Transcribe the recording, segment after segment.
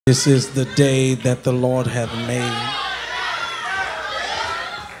This is the day that the Lord hath made.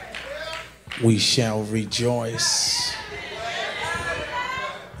 We shall rejoice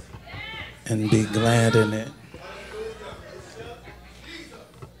and be glad in it.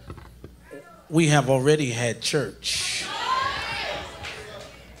 We have already had church.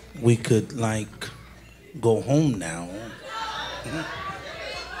 We could go home now.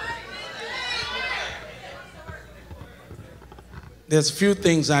 There's a few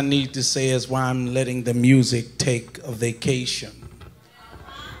things I need to say as why I'm letting the music take a vacation.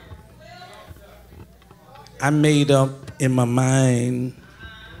 I made up in my mind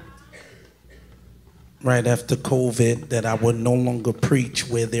right after COVID that I would no longer preach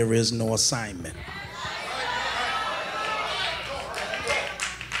where there is no assignment.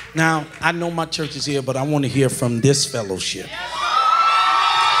 Now, I know my church is here, but I want to hear from this fellowship. Yeah.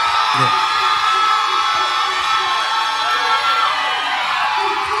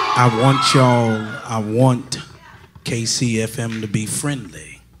 I want KCFM to be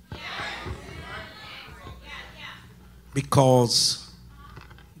friendly. Because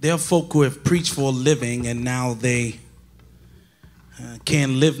there are folk who have preached for a living and now they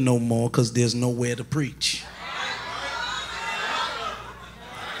can't live no more because there's nowhere to preach.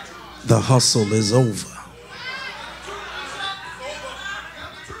 The hustle is over.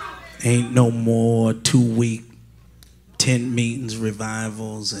 Ain't no more 2-week tent meetings,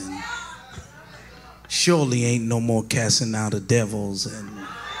 revivals, and surely ain't no more casting out of devils, and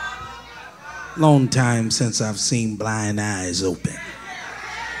long time since I've seen blind eyes open.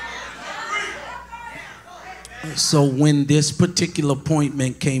 So when this particular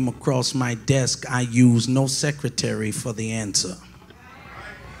appointment came across my desk, I used no secretary for the answer.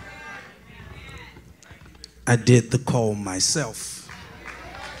 I did the call myself.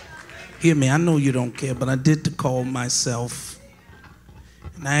 Hear me, I know you don't care, but I did the call myself.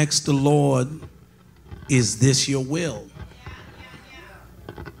 And I asked the Lord, is this your will?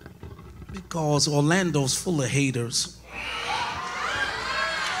 Because Orlando's full of haters.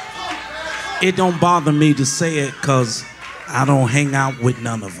 It don't bother me to say it because I don't hang out with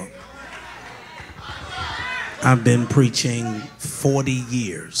none of them. I've been preaching 40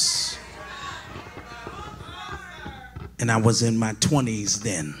 years. And I was in my 20s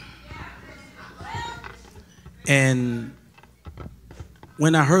then. And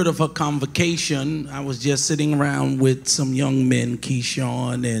when I heard of her convocation, I was just sitting around with some young men,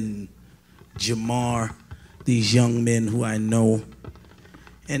 Keyshawn and Jamar, these young men who I know,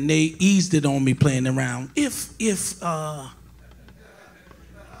 and they eased it on me playing around. If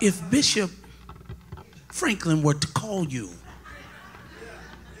Bishop Franklin were to call you,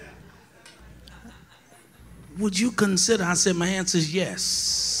 would you consider? I said, my answer is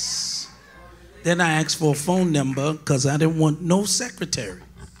yes. Then I asked for a phone number because I didn't want no secretary.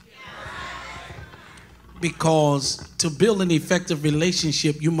 Because to build an effective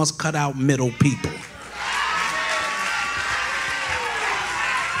relationship, you must cut out middle people.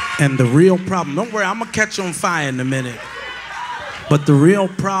 And the real problem, don't worry, I'm going to catch on fire in a minute. But the real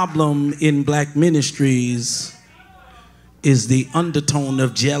problem in black ministries is the undertone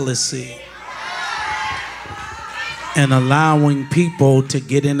of jealousy and allowing people to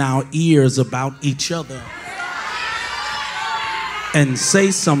get in our ears about each other and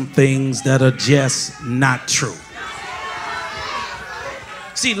say some things that are just not true.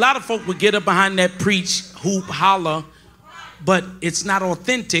 See, a lot of folk would get up behind that preach, hoop, holler, but it's not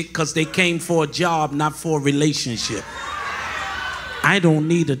authentic because they came for a job, not for a relationship. I don't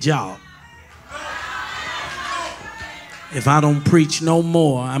need a job. If I don't preach no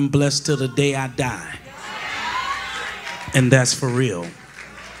more, I'm blessed till the day I die. And that's for real.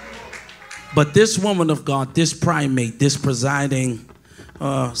 But this woman of God, this primate, this presiding,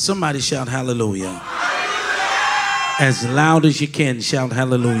 somebody shout hallelujah. As loud as you can, shout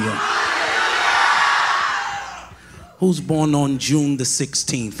hallelujah. Who's born on June the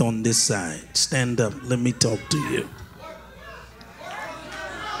 16th on this side? Stand up, let me talk to you.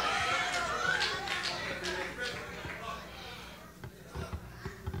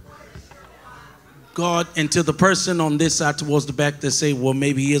 God, and to the person on this side towards the back that say, well,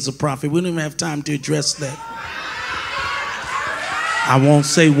 maybe he is a prophet. We don't even have time to address that. I won't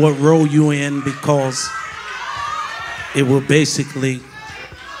say what row you in because it will basically.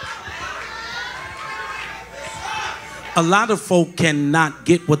 A lot of folk cannot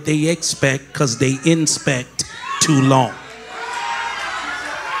get what they expect because they inspect too long.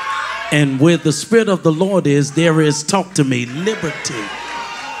 And where the Spirit of the Lord is, there is, talk to me, liberty.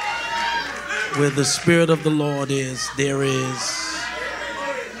 Where the Spirit of the Lord is, there is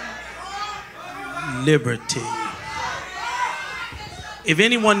liberty. If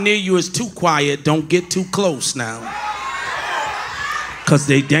anyone near you is too quiet, don't get too close now, because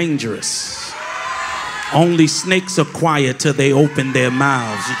they're dangerous. Only snakes are quiet till they open their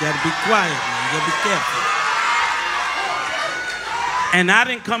mouths. You got to be quiet, man. You got to be careful. And I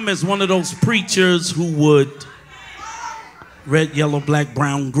didn't come as one of those preachers who would red, yellow, black,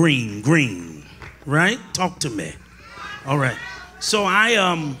 brown, green, right? Talk to me. All right. So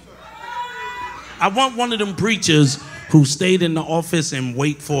I want one of them preachers who stayed in the office and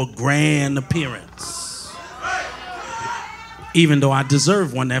wait for a grand appearance. Even though I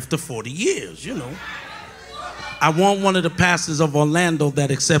deserve one after 40 years, you know. I want one of the pastors of Orlando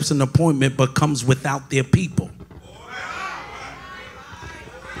that accepts an appointment but comes without their people.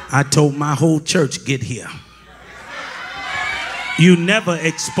 I told my whole church, get here. You never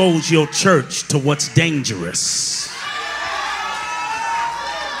expose your church to what's dangerous.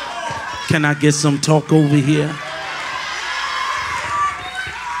 Can I get some talk over here?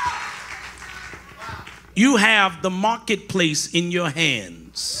 You have the marketplace in your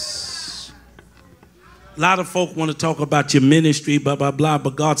hands. A lot of folk want to talk about your ministry, blah, blah, blah,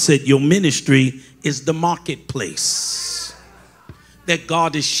 but God said your ministry is the marketplace. That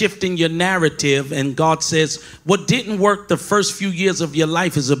God is shifting your narrative, and God says what didn't work the first few years of your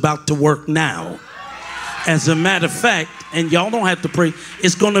life is about to work now. As a matter of fact, and y'all don't have to pray,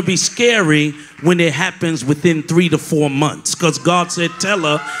 it's going to be scary when it happens within 3 to 4 months, because God said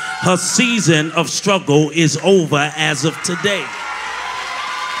tell her season of struggle is over as of today.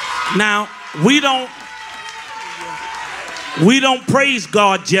 Now, we don't praise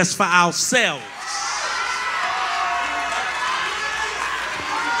God just for ourselves.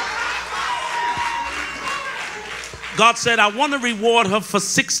 God said, I want to reward her for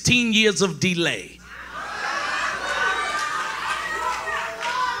 16 years of delay.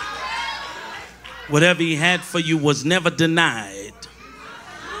 Whatever he had for you was never denied.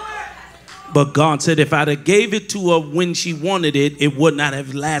 But God said, if I'd have gave it to her when she wanted it, it would not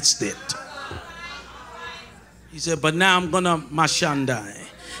have lasted. He said, but now I'm going to Mashandai.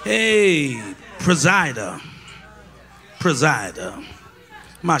 Hey, presider,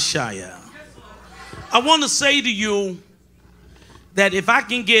 Mashaya. I want to say to you that if I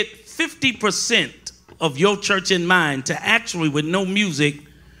can get 50% of your church in mind to actually, with no music,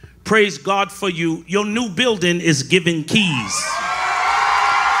 praise God for you, your new building is giving keys.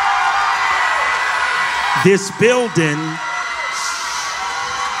 This building,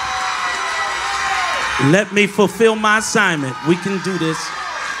 let me fulfill my assignment. We can do this.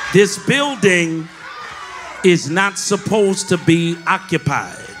 This building is not supposed to be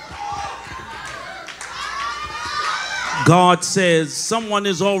occupied. God says someone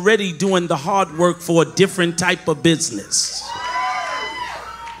is already doing the hard work for a different type of business.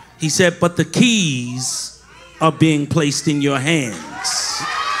 He said, but the keys are being placed in your hands.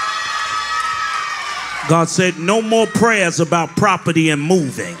 God said, no more prayers about property and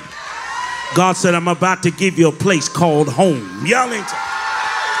moving. God said, I'm about to give you a place called home. Yelling.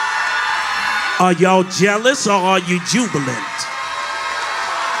 Are y'all jealous or are you jubilant?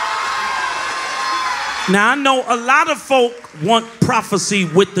 Now, I know a lot of folk want prophecy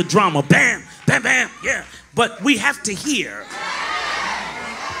with the drama. Bam, bam, bam, yeah. But we have to hear.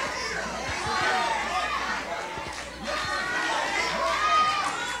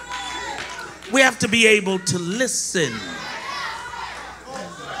 We have to be able to listen.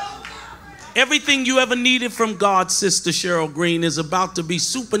 Everything you ever needed from God, Sister Cheryl Green, is about to be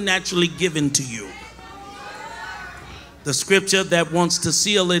supernaturally given to you. The scripture that wants to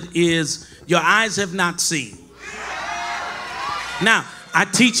seal it is, your eyes have not seen. Now, I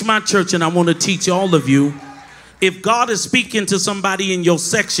teach my church, and I want to teach all of you, if God is speaking to somebody in your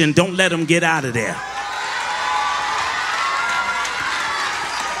section, don't let them get out of there.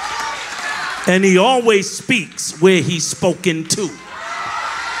 And he always speaks where he's spoken to.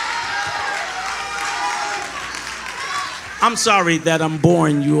 I'm sorry that I'm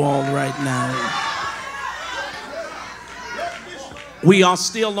boring you all right now. We are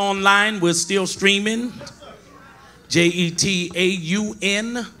still online. We're still streaming. Jettaun.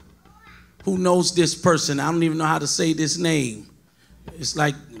 Who knows this person? I don't even know how to say this name. It's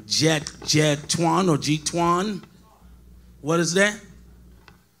like Jetuan or Jetuan. What is that?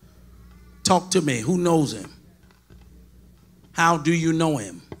 Talk to me. Who knows him? How do you know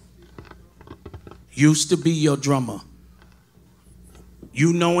him? Used to be your drummer.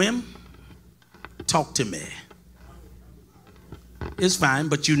 You know him? Talk to me. It's fine,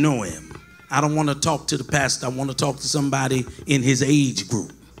 but you know him. I don't want to talk to the pastor. I want to talk to somebody in his age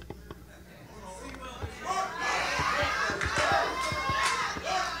group.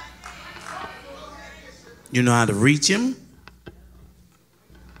 You know how to reach him?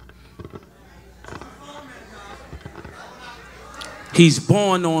 He's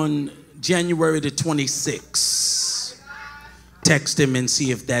born on January the 26th. Text him and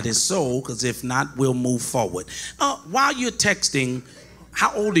see if that is so, because if not, we'll move forward. While you're texting,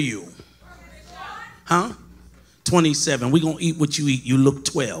 how old are you? Huh? 27. We're going to eat what you eat. You look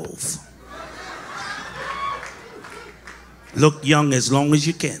 12. Look young as long as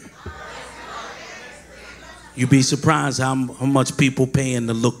you can. You'd be surprised how much people paying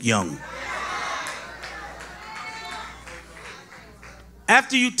to look young.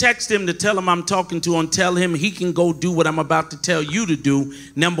 After you text him to tell him I'm talking to him, tell him he can go do what I'm about to tell you to do.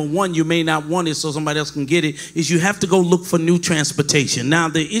 Number one, you may not want it so somebody else can get it, is you have to go look for new transportation. Now,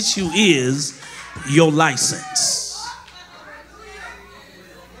 the issue is your license.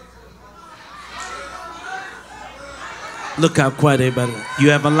 Look how quiet everybody.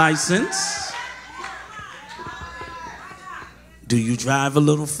 You have a license? Do you drive a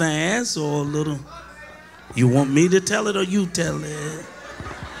little fast or a little? You want me to tell it or you tell it?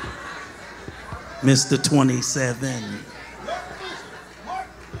 Mr. 27.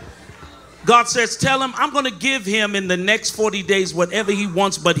 God says, tell him I'm going to give him in the next 40 days whatever he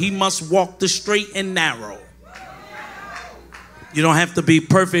wants, but he must walk the straight and narrow. You don't have to be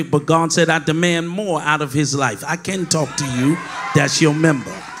perfect, but God said, I demand more out of his life. I can talk to you. That's your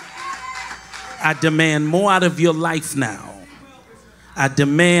member. I demand more out of your life now. I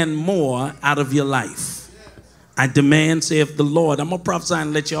demand more out of your life. I demand, saith the Lord, I'm going to prophesy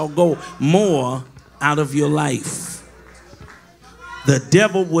and let y'all go, more out of your life. The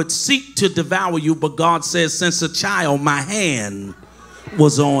devil would seek to devour you, but God says, since a child, my hand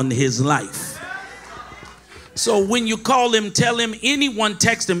was on his life. So when you call him, tell him, anyone,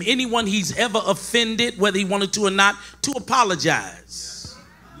 text him, anyone he's ever offended, whether he wanted to or not, to apologize.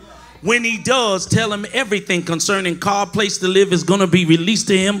 When he does, tell him everything concerning car, place to live is going to be released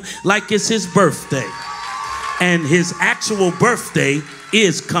to him like it's his birthday. And his actual birthday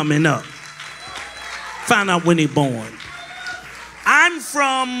is coming up. Find out when he's born. I'm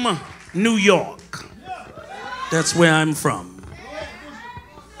from New York. That's where I'm from.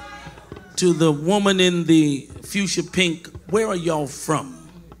 To the woman in the fuchsia pink, where are y'all from?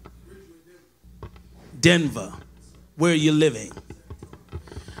 Denver. Where are you living?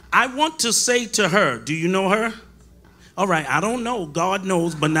 I want to say to her, do you know her? All right, I don't know. God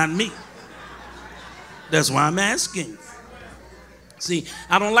knows, but not me. That's why I'm asking. See,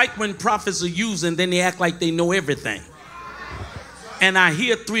 I don't like when prophets are used and then they act like they know everything. And I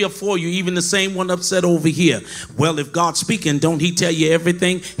hear 3 or 4 of you, even the same one upset over here. Well, if God's speaking, don't he tell you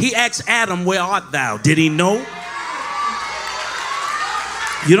everything? He asked Adam, where art thou? Did he know?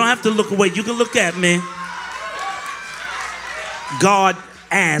 You don't have to look away. You can look at me. God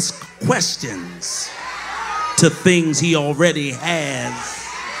asks questions to things he already has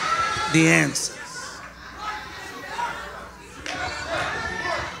the answer.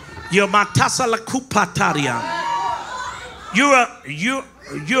 You're about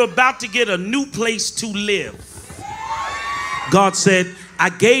to get a new place to live. God said, I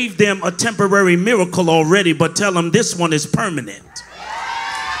gave them a temporary miracle already, but tell them this one is permanent.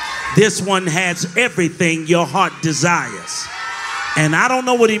 This one has everything your heart desires. And I don't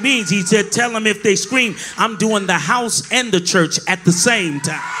know what he means. He said, tell them if they scream, I'm doing the house and the church at the same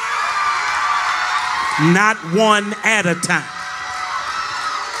time. Not one at a time.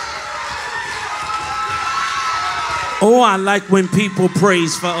 Oh, I like when people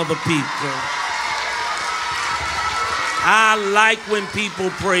praise for other people. I like when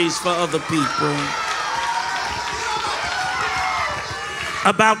people praise for other people.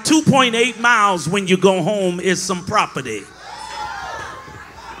 About 2.8 miles when you go home is some property.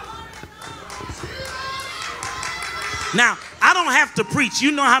 Now, I don't have to preach. You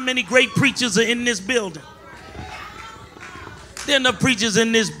know how many great preachers are in this building? There are enough preachers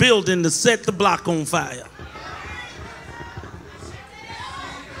in this building to set the block on fire.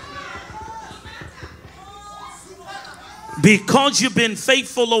 Because you've been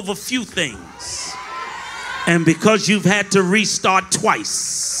faithful over few things, and because you've had to restart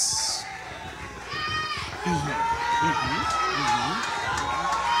twice.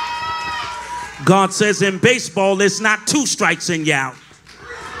 God says in baseball, it's not 2 strikes and you out.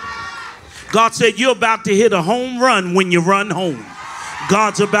 God said you're about to hit a home run when you run home.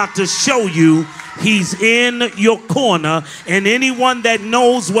 God's about to show you he's in your corner, and anyone that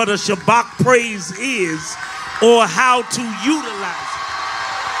knows what a Shabbat praise is or how to utilize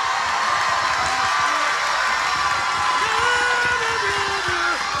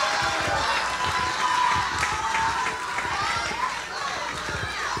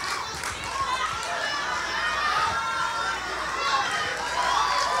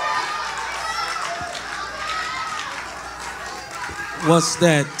it. What's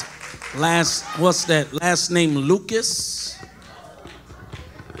that last name, Lucas?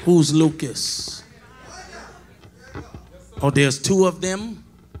 Who's Lucas? Oh, there's two of them.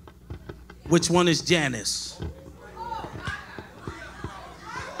 Which one is Janice?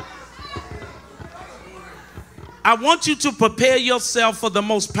 I want you to prepare yourself for the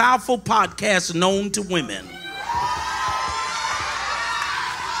most powerful podcast known to women.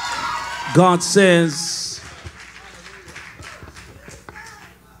 God says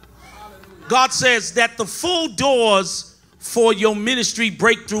that the full doors for your ministry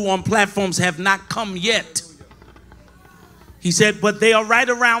breakthrough on platforms have not come yet. He said, but they are right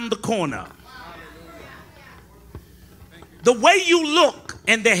around the corner. The way you look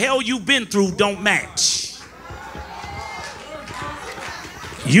and the hell you've been through don't match.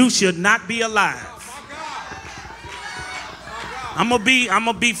 You should not be alive. I'm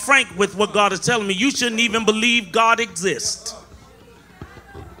gonna be frank with what God is telling me. You shouldn't even believe God exists.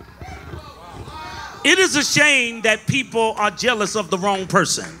 It is a shame that people are jealous of the wrong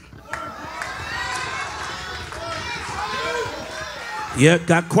person. Yeah,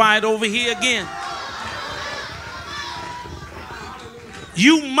 got quiet over here again.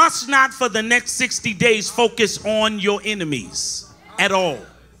 You must not for the next 60 days focus on your enemies at all.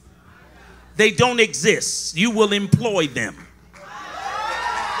 They don't exist. You will employ them.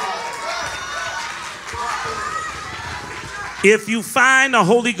 If you find a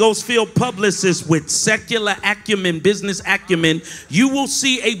Holy Ghost-filled publicist with secular acumen, business acumen, you will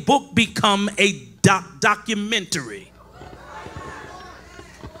see a book become a documentary.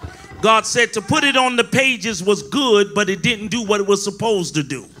 God said to put it on the pages was good, but it didn't do what it was supposed to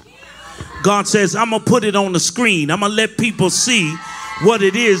do. God says, I'm going to put it on the screen. I'm going to let people see what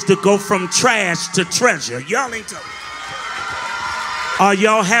it is to go from trash to treasure. Y'all ain't talking. Are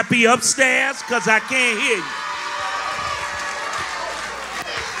y'all happy upstairs? Because I can't hear you.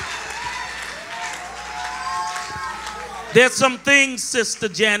 There's some things, Sister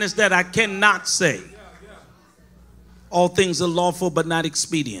Janice, that I cannot say. All things are lawful but not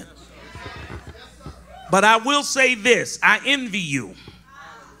expedient. But I will say this. I envy you.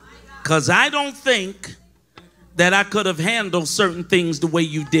 Because I don't think that I could have handled certain things the way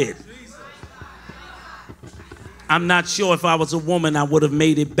you did. I'm not sure if I was a woman, I would have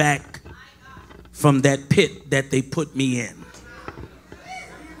made it back from that pit that they put me in.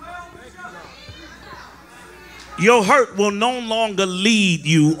 Your hurt will no longer lead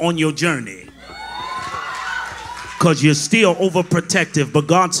you on your journey because you're still overprotective. But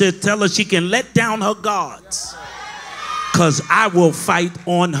God said, tell her she can let down her guards because I will fight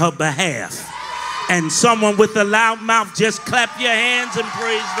on her behalf. And someone with a loud mouth, just clap your hands and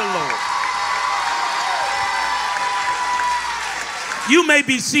praise the Lord. You may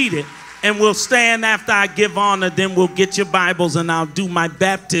be seated, and we'll stand after I give honor. Then we'll get your Bibles, and I'll do my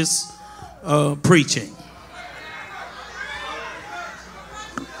Baptist preaching.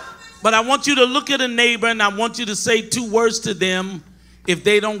 But I want you to look at a neighbor, and I want you to say 2 words to them. If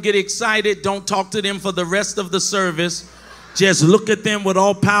they don't get excited, don't talk to them for the rest of the service. Just look at them with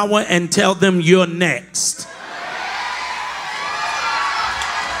all power and tell them you're next.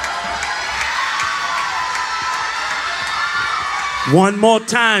 One more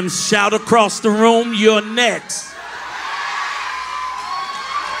time, shout across the room, you're next.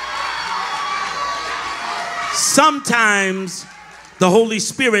 Sometimes the Holy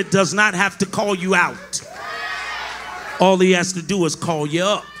Spirit does not have to call you out. All he has to do is call you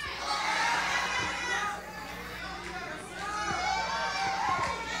up.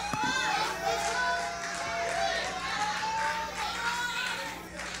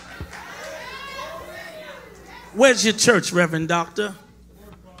 Where's your church, Reverend Doctor?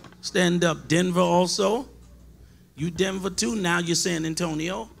 Stand up. Denver also? You Denver too? Now you're San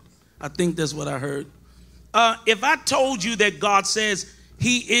Antonio? I think that's what I heard. If I told you that God says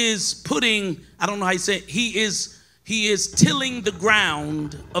he is putting, I don't know how you say it, he is tilling the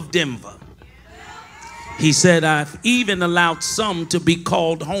ground of Denver. He said, I've even allowed some to be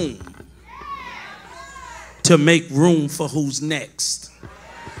called home to make room for who's next.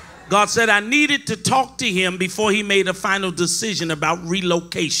 God said, I needed to talk to him before he made a final decision about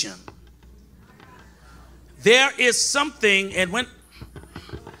relocation. There is something, and when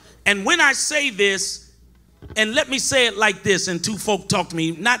I say this, and let me say it like this, and 2 folk talk to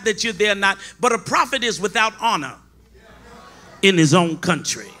me, not that you're there, not, but a prophet is without honor in his own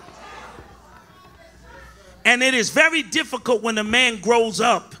country. And it is very difficult when a man grows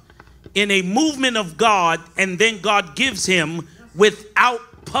up in a movement of God, and then God gives him, without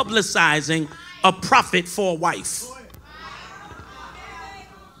publicizing, a prophet for a wife.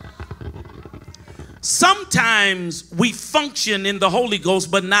 Sometimes we function in the Holy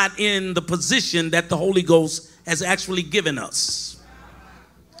Ghost, but not in the position that the Holy Ghost has actually given us.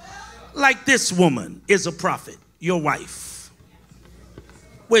 Like this woman is a prophet, your wife.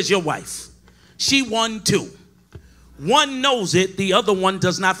 Where's your wife? She won too. One knows it, the other one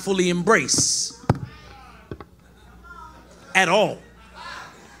does not fully embrace at all.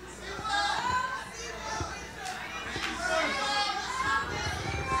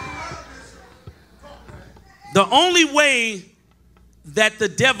 The only way that the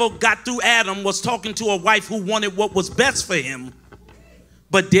devil got through Adam was talking to a wife who wanted what was best for him,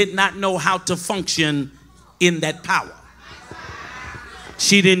 but did not know how to function in that power.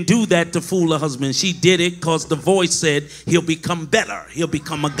 She didn't do that to fool her husband. She did it because the voice said he'll become better. He'll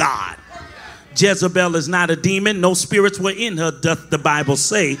become a god. Jezebel is not a demon. No spirits were in her, doth the Bible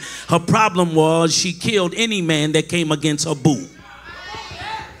say. Her problem was she killed any man that came against her boo.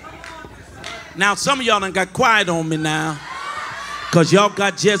 Now, some of y'all done got quiet on me now because y'all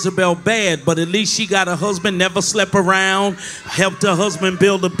got Jezebel bad, but at least she got a husband, never slept around, helped her husband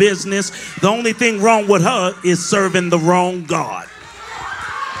build a business. The only thing wrong with her is serving the wrong God.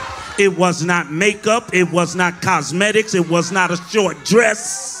 It was not makeup. It was not cosmetics. It was not a short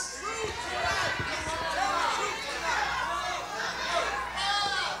dress.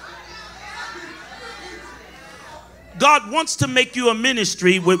 God wants to make you a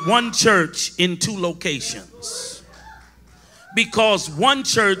ministry with one church in two locations. Because one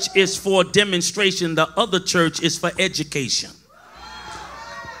church is for demonstration, the other church is for education.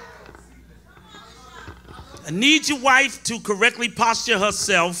 I need your wife to correctly posture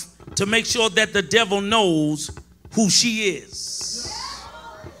herself to make sure that the devil knows who she is.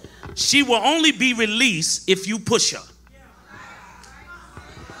 She will only be released if you push her.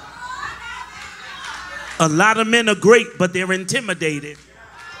 A lot of men are great, but they're intimidated.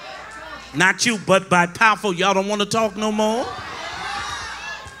 Not you, but by powerful. Y'all don't want to talk no more?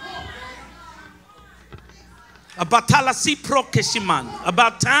 About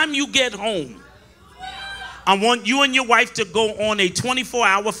time you get home, I want you and your wife to go on a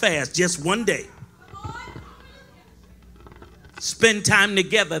 24-hour fast, just one day. Spend time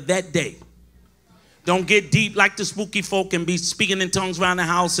together that day. Don't get deep like the spooky folk and be speaking in tongues around the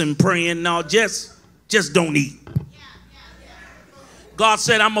house and praying. No, just don't eat. God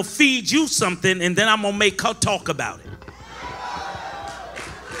said, I'm going to feed you something and then I'm going to make her talk about it.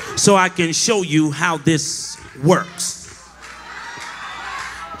 So I can show you how this works.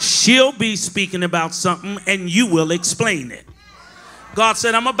 She'll be speaking about something and you will explain it. God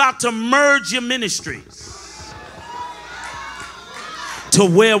said, I'm about to merge your ministries to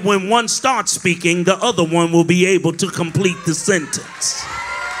where when one starts speaking, the other one will be able to complete the sentence.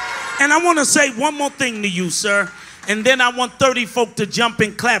 And I want to say one more thing to you, sir. And then I want 30 folk to jump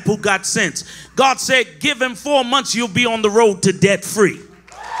and clap who got sense. God said, give him 4 months, you'll be on the road to debt free.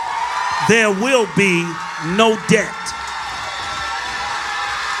 There will be no debt.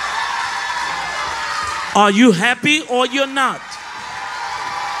 Are you happy or you're not?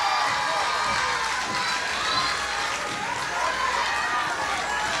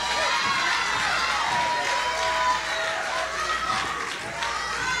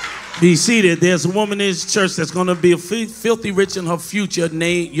 Be seated. There's a woman in this church that's going to be filthy rich in her future.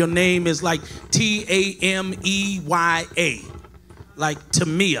 Your name is like T-A-M-E-Y-A, like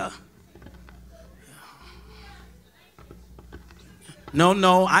Tamia.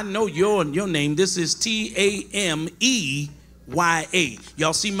 No, I know your name. This is T-A-M-E-Y-A.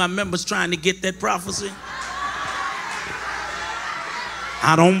 Y'all see my members trying to get that prophecy?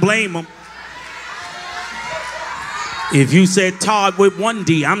 I don't blame them. If you said Todd with one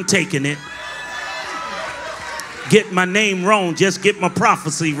D, I'm taking it. Get my name wrong, just get my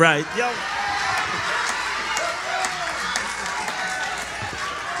prophecy right. Yo.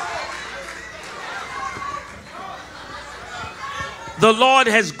 The Lord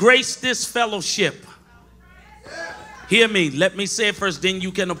has graced this fellowship. Hear me. Let me say it first, then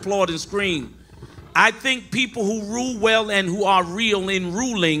you can applaud and scream. I think people who rule well and who are real in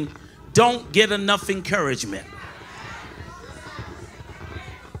ruling don't get enough encouragement.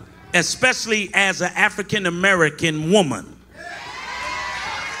 Especially as an African-American woman.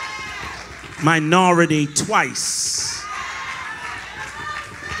 Minority twice.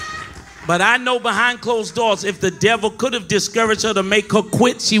 But I know behind closed doors, if the devil could have discouraged her to make her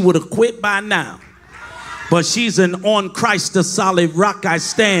quit, she would have quit by now. But she's an on Christ the solid rock I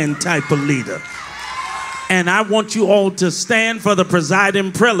stand type of leader. And I want you all to stand for the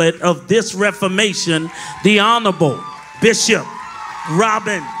presiding prelate of this Reformation, the Honorable Bishop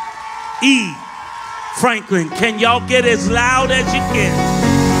Robin E. Franklin. Can y'all get as loud as you can?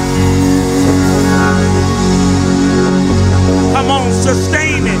 Come on,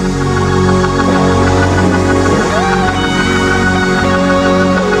 sustain it.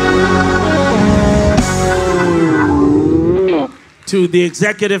 To the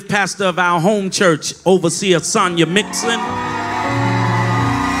executive pastor of our home church, Overseer Sonia Mixon.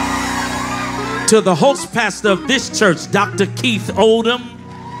 To the host pastor of this church, Dr. Keith Oldham.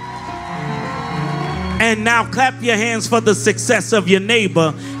 And now clap your hands for the success of your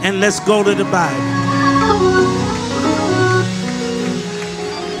neighbor, and let's go to the Bible.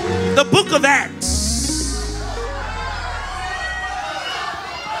 The book of Acts.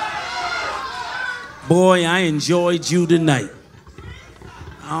 Boy, I enjoyed you tonight.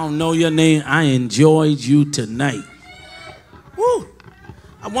 I don't know your name. I enjoyed you tonight. Woo.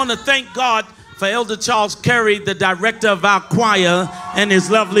 I want to thank God for Elder Charles Curry, the director of our choir, and his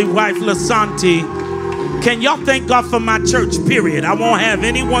lovely wife, Lasanti. Can y'all thank God for my church, period? I won't have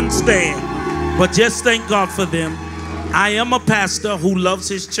anyone stand, but just thank God for them. I am a pastor who loves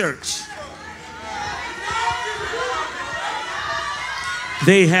his church.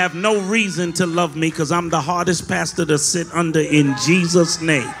 They have no reason to love me because I'm the hardest pastor to sit under in Jesus'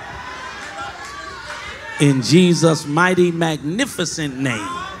 name. In Jesus' mighty, magnificent name.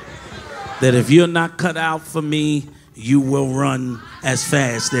 That if you're not cut out for me, you will run as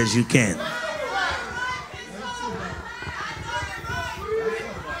fast as you can.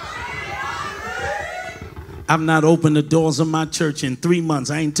 I've not opened the doors of my church in 3 months.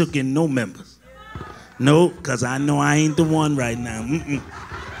 I ain't took in no members. No, because I know I ain't the one right now.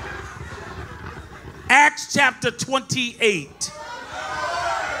 Acts chapter 28.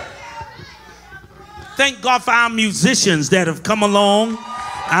 Thank God for our musicians that have come along.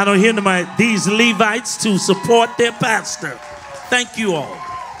 I don't hear them, these Levites, to support their pastor. Thank you all.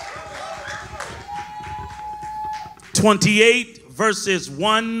 28 verses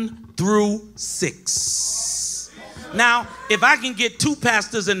 1 through 6. Now, if I can get 2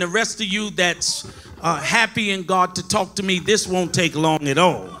 pastors and the rest of you that's happy in God to talk to me, this won't take long at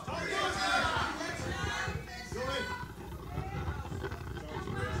all.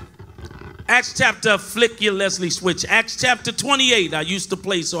 Acts chapter, flick your Leslie switch. Acts chapter 28. I used to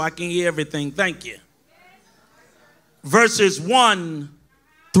play so I can hear everything. Thank you. Verses 1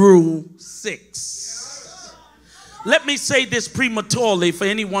 through 6. Let me say this prematurely for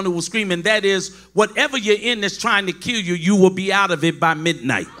anyone who will scream, and that is, whatever you're in that's trying to kill you, you will be out of it by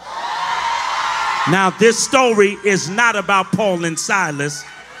midnight. Now, this story is not about Paul and Silas.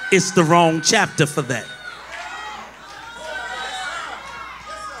 It's the wrong chapter for that.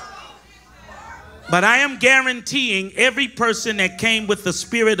 But I am guaranteeing every person that came with the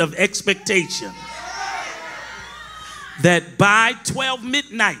spirit of expectation that by 12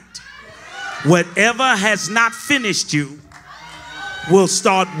 midnight, whatever has not finished you will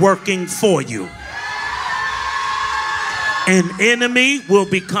start working for you. An enemy will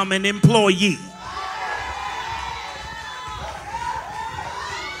become an employee.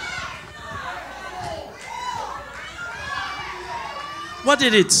 What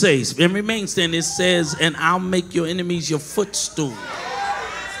did it say? And remain standing. It says, and I'll make your enemies your footstool.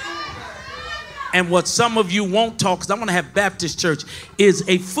 And what some of you won't talk, because I want to have Baptist church, is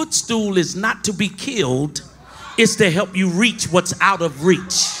a footstool is not to be killed. It's to help you reach what's out of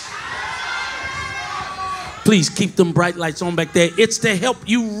reach. Please keep them bright lights on back there. It's to help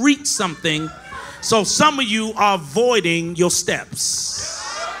you reach something. So some of you are avoiding your steps.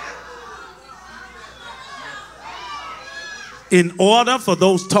 In order, for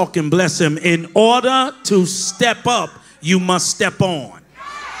those talking, bless him, in order to step up, you must step on.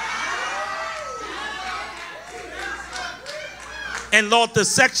 And Lord, the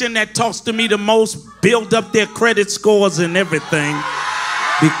section that talks to me the most, build up their credit scores and everything,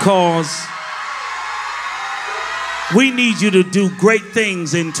 because we need you to do great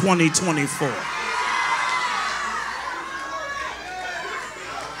things in 2024.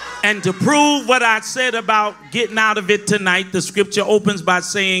 And to prove what I said about getting out of it tonight, the scripture opens by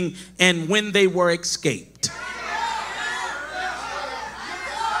saying, and when they were escaped.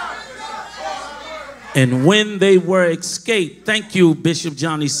 And when they were escaped, thank you, Bishop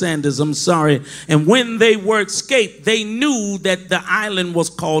Johnny Sanders, I'm sorry. And when they were escaped, they knew that the island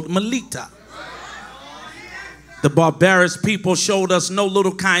was called Melita. The barbarous people showed us no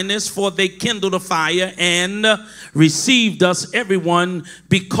little kindness, for they kindled a fire and received us, everyone,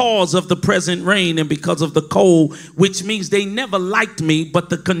 because of the present rain and because of the cold, which means they never liked me, but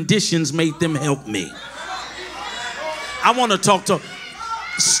the conditions made them help me. I want to talk to,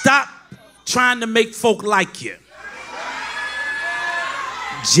 stop trying to make folk like you.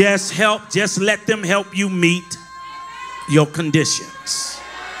 Just let them help you meet your conditions.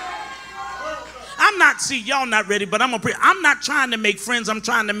 I'm not not, see, y'all not ready, but I'm not trying to make friends. I'm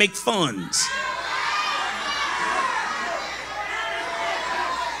trying to make funds.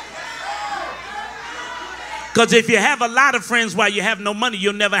 Because if you have a lot of friends while you have no money,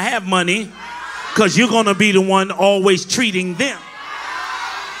 you'll never have money, because you're going to be the one always treating them.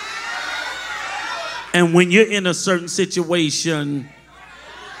 And when you're in a certain situation,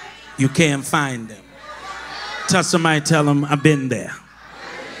 you can't find them. Tell somebody, tell them, I've been there.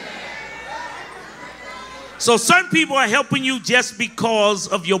 So certain people are helping you just because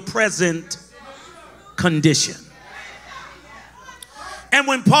of your present condition. And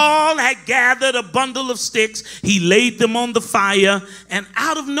when Paul had gathered a bundle of sticks, he laid them on the fire, and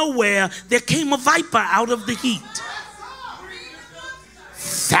out of nowhere, there came a viper out of the heat,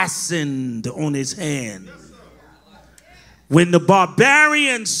 fastened on his hand. When the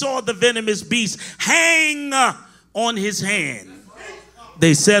barbarians saw the venomous beast hang on his hand,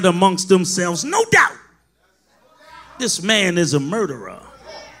 they said amongst themselves, no doubt, this man is a murderer,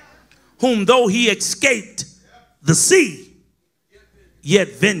 whom though he escaped the sea, yet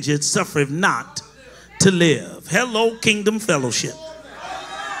vengeance suffereth not to live. Hello, Kingdom Fellowship.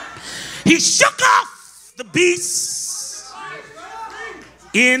 He shook off the beast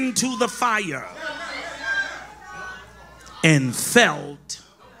into the fire and felt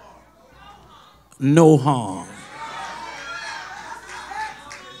no harm.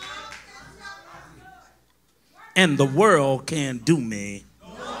 And the world can't do me.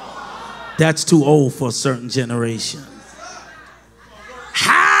 That's too old for a certain generation.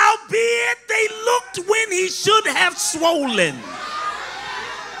 Howbeit they looked when he should have swollen,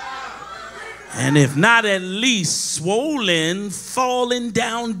 and if not at least swollen, fallen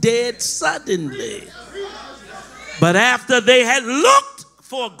down dead suddenly. But after they had looked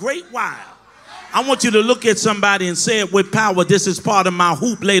for a great while, I want you to look at somebody and say it with power. This is part of my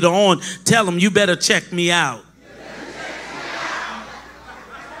hoop later on. Tell them, you better check me out.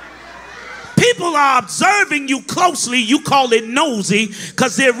 People are observing you closely. You call it nosy,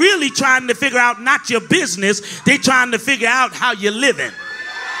 because they're really trying to figure out not your business. They're trying to figure out how you're living.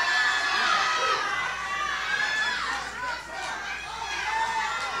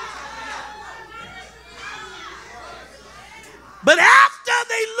 But after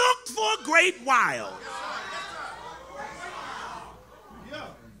they looked for a great while,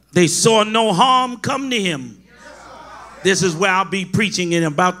 they saw no harm come to him. This is where I'll be preaching in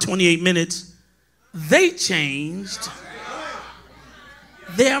about 28 minutes. They changed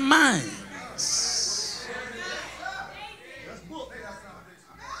their minds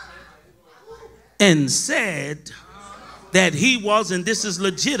and said that he was, and this is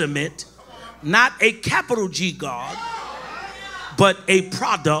legitimate, not a capital G God, but a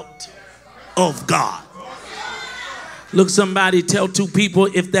product of God. Look, somebody, tell two people,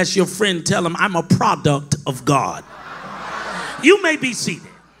 if that's your friend, tell them, I'm a product of God. You may be seated.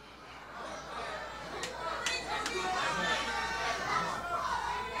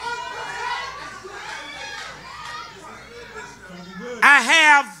 I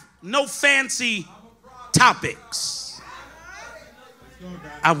have no fancy topics.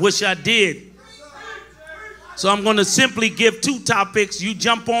 I wish I did. So I'm going to simply give two topics. You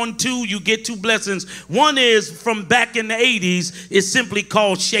jump on two, you get two blessings. One is from back in the 80s. It's simply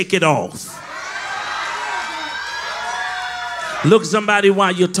called Shake It Off. Look somebody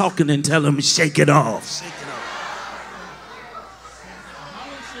while you're talking and tell them, shake it off. Shake it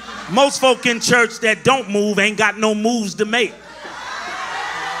off. Most folk in church that don't move ain't got no moves to make.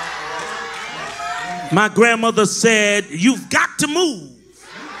 My grandmother said, you've got to move.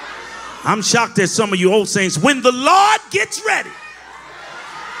 I'm shocked at some of you old saints. When the Lord gets ready,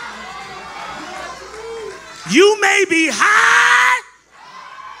 you may be high.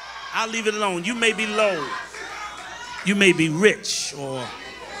 I'll leave it alone. You may be low. You may be rich, or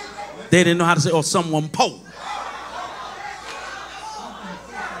they didn't know how to say, or someone poor.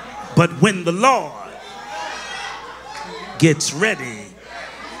 But when the Lord gets ready,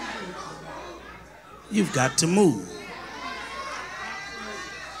 you've got to move.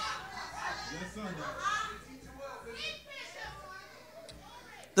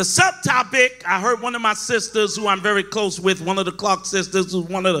 The subtopic, I heard one of my sisters who I'm very close with, one of the Clark sisters, who's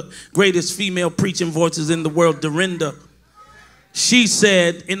one of the greatest female preaching voices in the world, Dorinda. She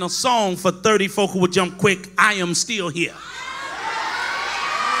said in a song for 30 folk who would jump quick, I am still here.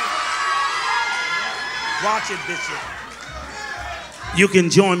 Watch it, Bishop. You can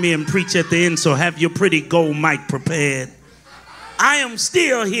join me and preach at the end, so have your pretty gold mic prepared. I am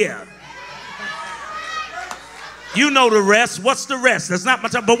still here. You know the rest. What's the rest? That's not my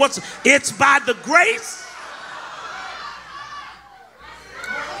time, but it's by the grace.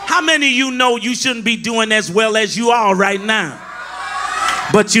 How How many of you know you shouldn't be doing as well as you are right now?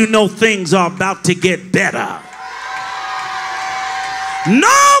 But you know things are about to get better.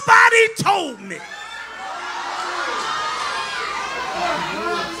 Nobody told me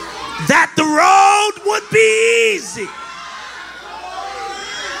that the road would be easy.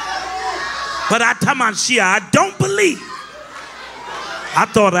 But I don't believe. I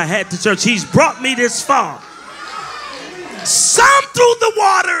thought I had the church. He's brought me this far. Some through the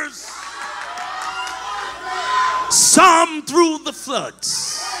waters, some through the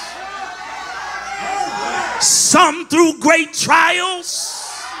floods, some through great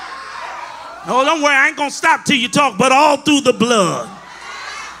trials. No, don't worry, I ain't gonna stop till you talk, but all through the blood.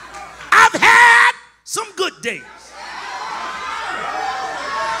 I've had some good days.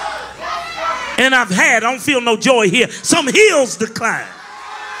 And I've had, I don't feel no joy here, some hills to climb.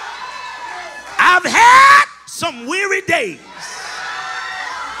 I've had some weary days.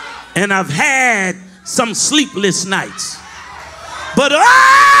 And I've had some sleepless nights. But when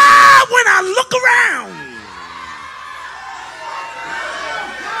I look around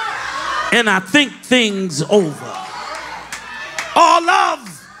and I think things over, all of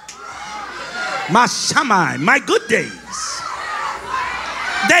my shamai, my good days,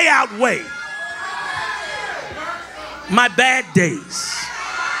 they outweigh my bad days.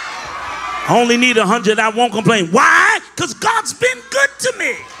 I only need 100, I won't complain. Why? Because God's been good to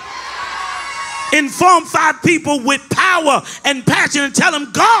me. Inform 5 people with power and passion and tell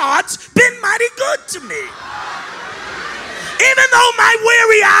them God's been mighty good to me. Even though my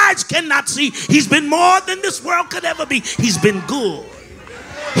weary eyes cannot see, he's been more than this world could ever be. He's been good.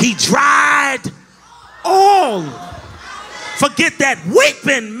 He dried all. Forget that.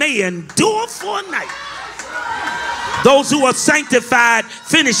 Weeping may endure for a night. Those who are sanctified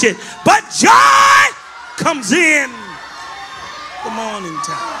finish it. But joy comes in the morning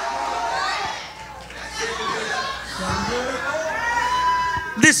time.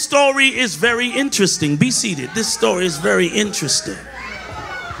 This story is very interesting. Be seated. This story is very interesting.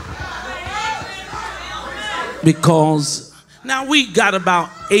 Because now we got about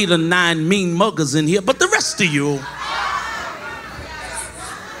 8 or 9 mean muggers in here, but the rest of you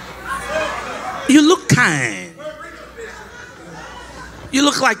look kind. You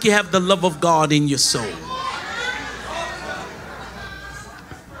look like you have the love of God in your soul.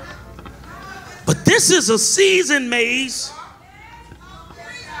 But this is a season, Maze,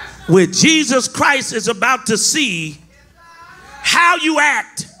 where Jesus Christ is about to see how you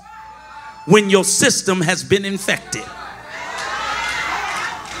act when your system has been infected.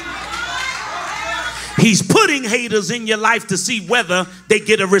 He's putting haters in your life to see whether they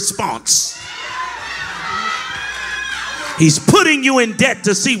get a response. He's putting you in debt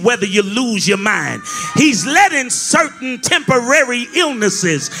to see whether you lose your mind. He's letting certain temporary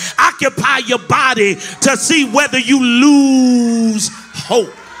illnesses occupy your body to see whether you lose hope.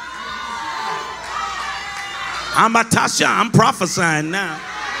 I'm prophesying now.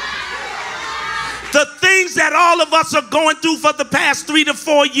 The things that all of us are going through for the past 3 to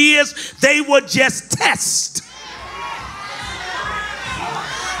 4 years, they were just tests.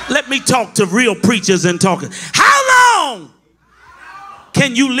 Let me talk to real preachers and talkers. How long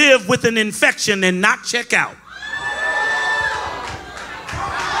can you live with an infection and not check out?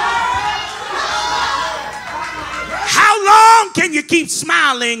 How long can you keep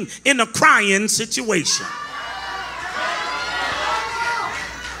smiling in a crying situation?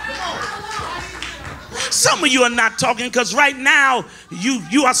 Some of you are not talking because right now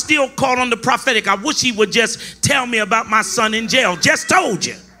you are still caught on the prophetic. I wish he would just tell me about my son in jail. Just told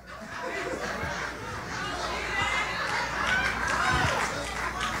you.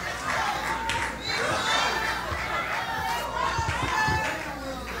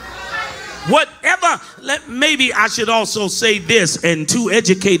 Whatever, maybe I should also say this, and 2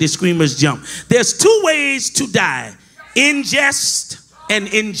 educated screamers jump. There's 2 ways to die: ingest and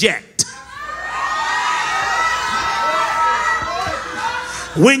inject.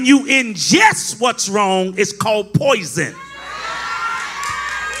 When you ingest what's wrong, it's called poison.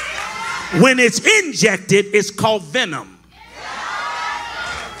 When it's injected, it's called venom.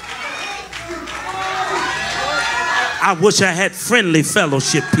 I wish I had friendly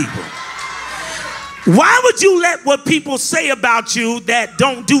fellowship people. Why would you let what people say about you that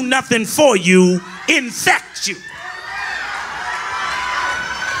don't do nothing for you infect you?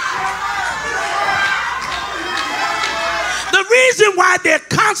 The reason why they're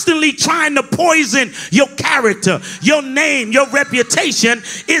constantly trying to poison your character, your name, your reputation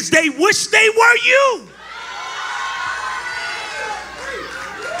is they wish they were you.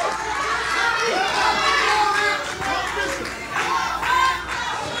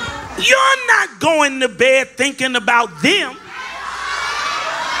 You're not going to bed thinking about them.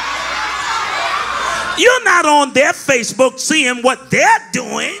 You're not on their Facebook seeing what they're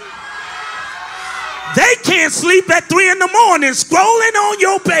doing. They can't sleep at 3 in the morning scrolling on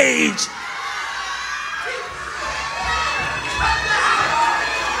your page.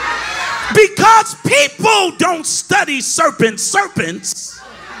 Because people don't study serpents. Serpents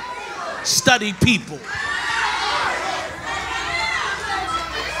study people.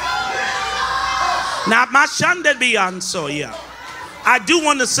 Now, my shanda be on so yeah. I do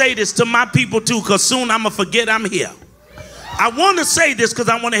want to say this to my people too, because soon I'm going to forget I'm here. I want to say this because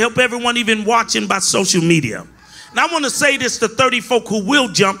I want to help everyone even watching by social media. And I want to say this to 30 folk who will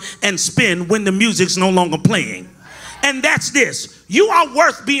jump and spin when the music's no longer playing. And that's this. You are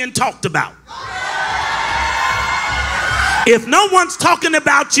worth being talked about. If no one's talking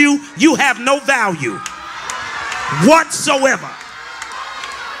about you, you have no value whatsoever.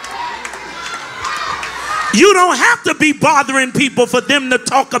 You don't have to be bothering people for them to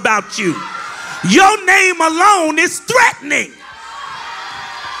talk about you. Your name alone is threatening.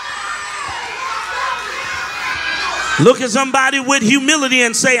 Look at somebody with humility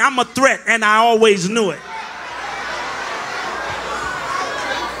and say, I'm a threat, and I always knew it.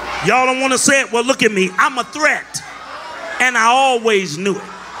 Y'all don't want to say it? Well, look at me. I'm a threat, and I always knew it.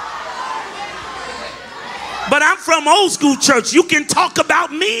 But I'm from old school church. You can talk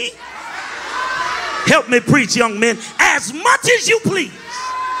about me. Help me preach, young men, as much as you please.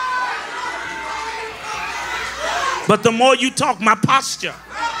 But the more you talk, my posture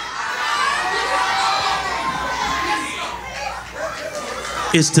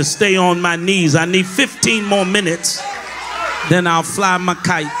is to stay on my knees. I need 15 more minutes. Then I'll fly my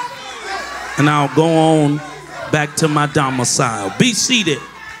kite and I'll go on back to my domicile. Be seated.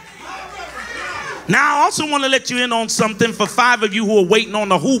 Now, I also want to let you in on something for 5 of you who are waiting on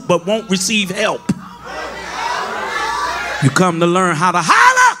the hoop but won't receive help. You come to learn how to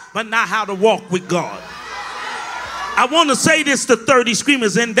holler, but not how to walk with God. I want to say this to 30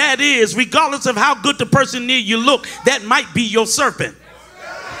 screamers, and that is, regardless of how good the person near you look, that might be your serpent.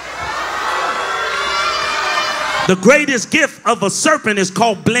 The greatest gift of a serpent is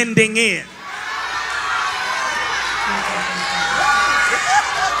called blending in.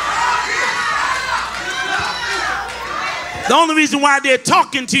 The only reason why they're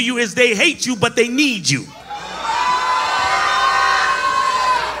talking to you is they hate you, but they need you.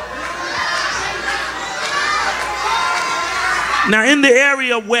 Now, in the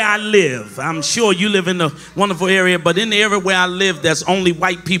area where I live, I'm sure you live in a wonderful area, but in the area where I live, there's only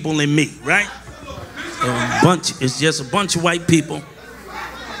white people and me, right? It's just a bunch of white people.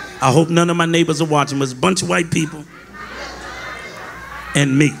 I hope none of my neighbors are watching, but it's a bunch of white people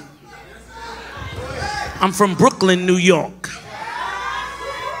and me. I'm from Brooklyn, New York.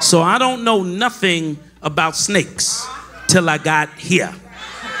 So I don't know nothing about snakes till I got here.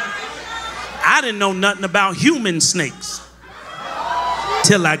 I didn't know nothing about human snakes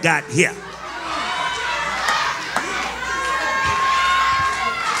till I got here.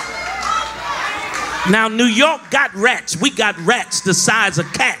 Now, New York got rats. We got rats the size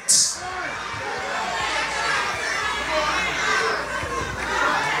of cats.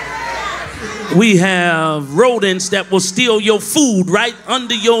 We have rodents that will steal your food right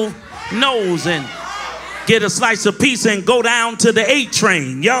under your nose and get a slice of pizza and go down to the A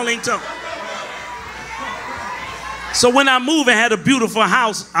train. Y'all ain't talking. So when I moved and had a beautiful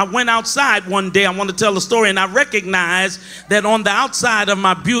house, I went outside one day. I want to tell a story, and I recognized that on the outside of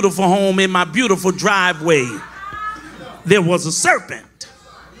my beautiful home, in my beautiful driveway, there was a serpent.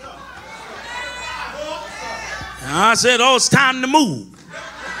 And I said, oh, it's time to move.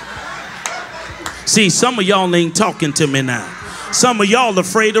 See, some of y'all ain't talking to me now. Some of y'all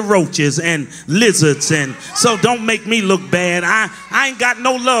afraid of roaches and lizards, and so don't make me look bad. I ain't got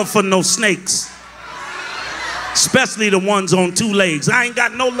no love for no snakes. Especially the ones on 2 legs. I ain't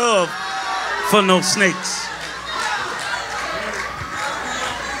got no love for no snakes.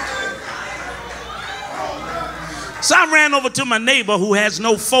 So I ran over to my neighbor who has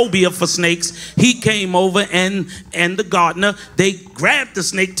no phobia for snakes. He came over and the gardener, they grabbed the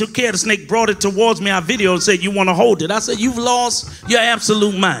snake, took care of the snake, brought it towards me. I videoed and said, you want to hold it? I said, you've lost your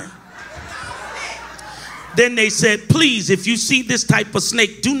absolute mind. Then they said, please, if you see this type of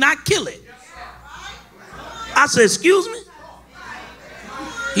snake, do not kill it. I said, excuse me?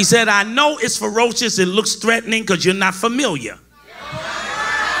 He said, I know it's ferocious. It looks threatening because you're not familiar.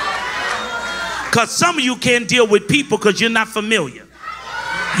 Because some of you can't deal with people because you're not familiar.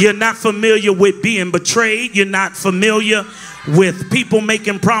 You're not familiar with being betrayed. You're not familiar with people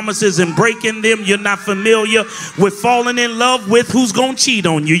making promises and breaking them. You're not familiar with falling in love with who's going to cheat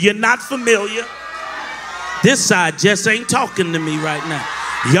on you. You're not familiar. This side just ain't talking to me right now.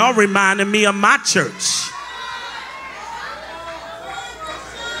 Y'all reminding me of my church.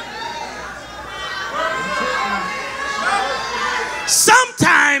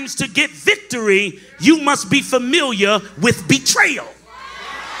 Sometimes to get victory, you must be familiar with betrayal.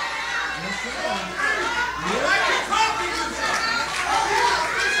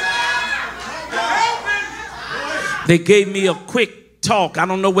 They gave me a quick talk. I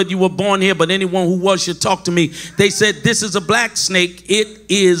don't know whether you were born here, but anyone who was should talk to me. They said, this is a black snake. It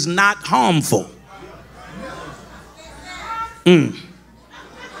is not harmful.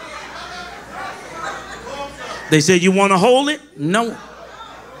 They said, you want to hold it? No.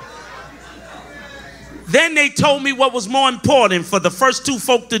 Then they told me what was more important. For the first two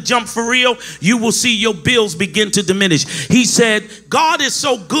folk to jump for real, you will see your bills begin to diminish. He said, God is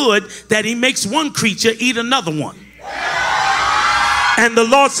so good that he makes one creature eat another one. And the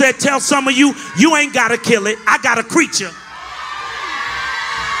Lord said, tell some of you, you ain't got to kill it. I got a creature.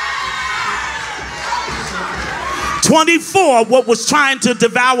 24, what was trying to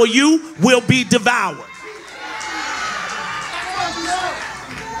devour you will be devoured.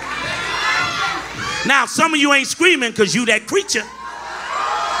 Now, some of you ain't screaming because you that creature.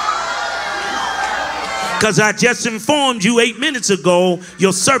 Because I just informed you 8 minutes ago,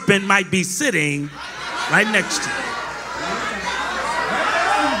 your serpent might be sitting right next to you.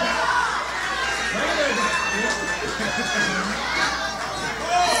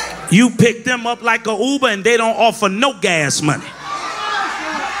 You pick them up like a Uber and they don't offer no gas money.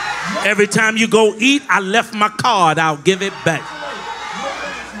 Every time you go eat, I left my card, I'll give it back.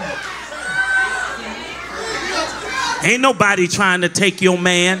 Ain't nobody trying to take your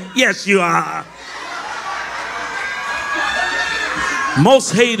man. Yes, you are.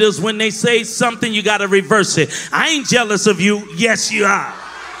 Most haters, when they say something, you got to reverse it. I ain't jealous of you. Yes, you are.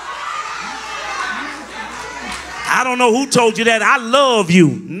 I don't know who told you that. I love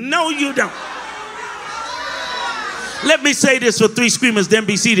you. No, you don't. Let me say this for three screamers, then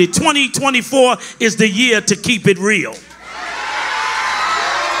be seated. 2024 is the year to keep it real.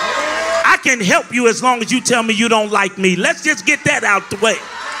 I can help you as long as you tell me you don't like me. Let's just get that out the way.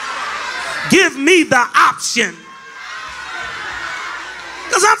 Give me the option.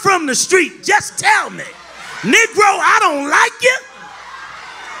 Because I'm from the street. Just tell me. Negro, I don't like you,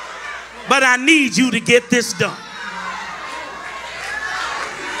 but I need you to get this done.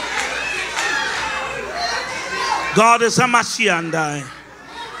 God is Hamashiandai.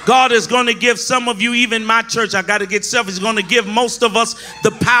 God is going to give some of you, even my church, I got to get selfish, going to give most of us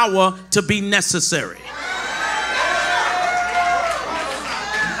the power to be necessary.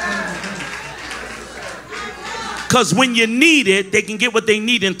 Because when you need it, they can get what they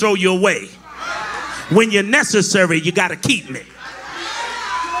need and throw you away. When you're necessary, you got to keep me.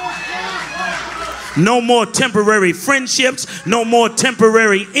 No more temporary friendships, no more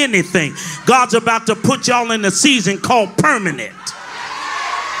temporary anything. God's about to put y'all in a season called permanent.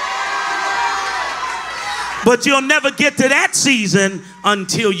 But you'll never get to that season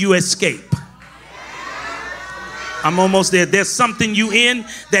until you escape. I'm almost there. There's something you in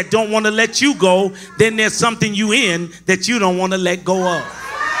that don't want to let you go. Then there's something you in that you don't want to let go of.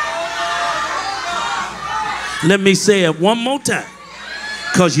 Let me say it one more time.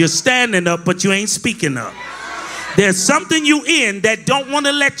 Because you're standing up, but you ain't speaking up. There's something you in that don't want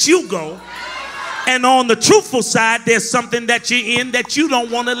to let you go. And on the truthful side, there's something that you're in that you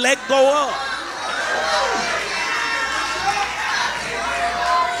don't want to let go of.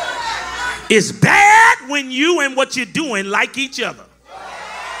 It's bad when you and what you're doing like each other.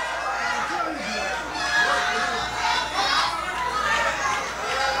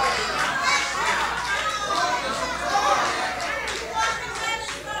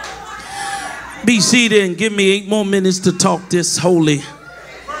 Be seated and give me 8 more minutes to talk this holy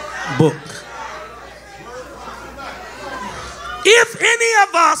book. If any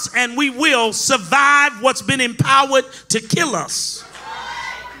of us, and we will, survive what's been empowered to kill us,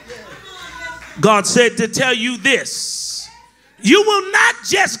 God said to tell you this: you will not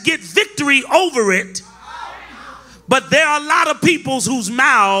just get victory over it, but there are a lot of people whose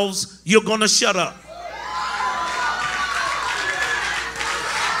mouths you're going to shut up.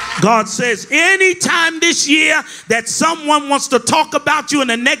 God says anytime this year that someone wants to talk about you in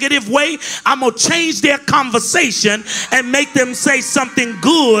a negative way, I'm going to change their conversation and make them say something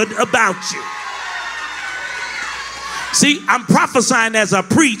good about you. See, I'm prophesying as I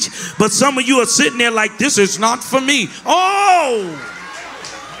preach, but some of you are sitting there like, this is not for me. Oh!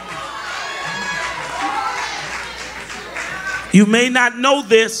 You may not know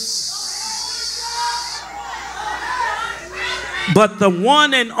this, but the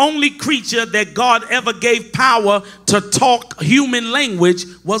one and only creature that God ever gave power to talk human language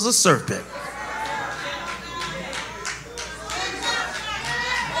was a serpent.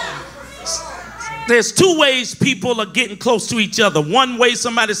 There's two ways people are getting close to each other. One way,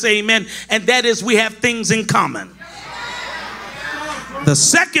 somebody say amen, and that is we have things in common. The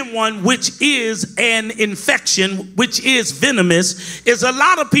second one, which is an infection, which is venomous, is a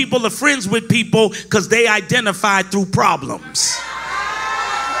lot of people are friends with people because they identify through problems.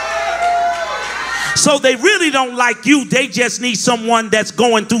 So they really don't like you. They just need someone that's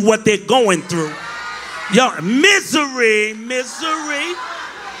going through what they're going through. Yo, misery, misery,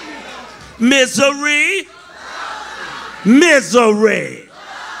 misery, misery.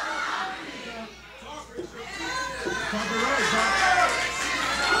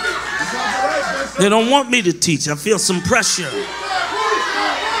 They don't want me to teach. I feel some pressure.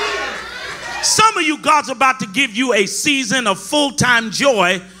 Some of you, God's about to give you a season of full-time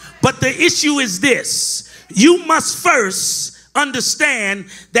joy, but the issue is this. You must first understand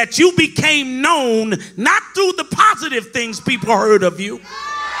that you became known not through the positive things people heard of you.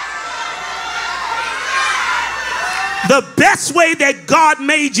 The best way that God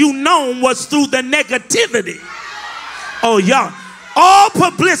made you known was through the negativity. Oh, y'all. All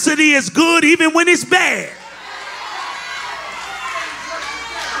publicity is good even when it's bad.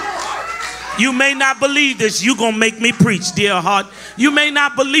 You may not believe this. You're going to make me preach, dear heart. You may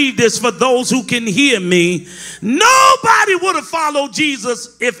not believe this. For those who can hear me, nobody would have followed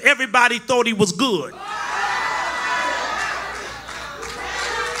Jesus if everybody thought he was good.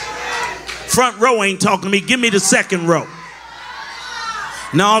 Front row ain't talking to me. Give me the second row.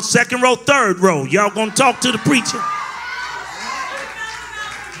 No, second row, third row. Y'all going to talk to the preacher.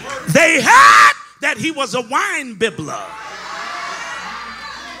 They heard that he was a wine bibbler.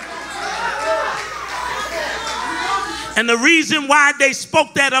 And the reason why they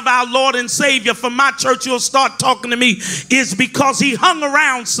spoke that of our Lord and Savior, for my church, you'll start talking to me, is because he hung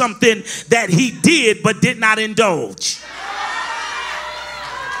around something that he did but did not indulge.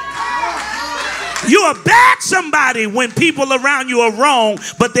 You're a bad somebody when people around you are wrong,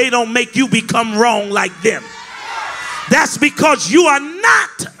 but they don't make you become wrong like them. That's because you are not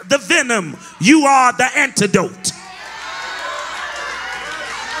the venom. You are the antidote.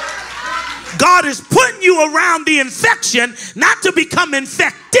 God is putting you around the infection, not to become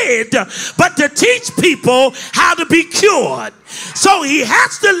infected, but to teach people how to be cured. So he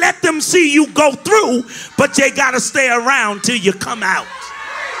has to let them see you go through, but they got to stay around till you come out.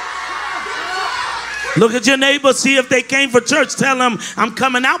 Look at your neighbor, see if they came for church. Tell them, I'm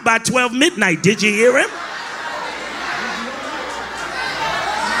coming out by 12 midnight. Did you hear him?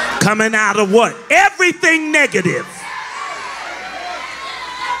 Coming out of what? Everything negative.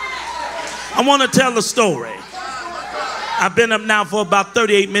 I want to tell a story. I've been up now for about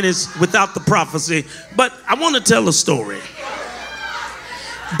 38 minutes without the prophecy, but I want to tell a story.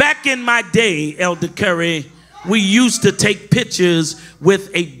 Back in my day, Elder Curry, we used to take pictures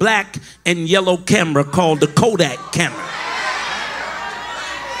with a black and yellow camera called the Kodak camera.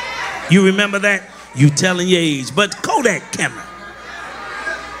 You remember that? You telling your age, but Kodak camera.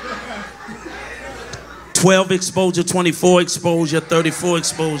 12 exposure, 24 exposure, 34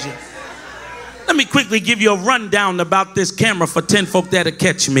 exposure. Let me quickly give you a rundown about this camera for 10 folk that'll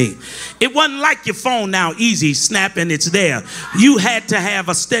catch me. It wasn't like your phone now, easy, snap and it's there. You had to have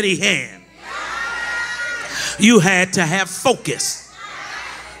a steady hand. You had to have focus.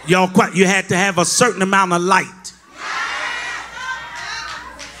 You had to have a certain amount of light.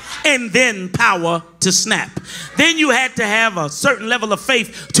 And then power to snap. Then you had to have a certain level of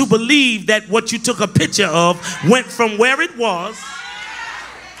faith to believe that what you took a picture of went from where it was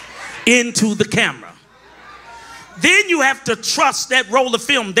into the camera. Then you have to trust that roll of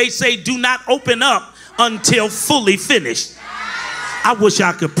film. They say do not open up until fully finished. I wish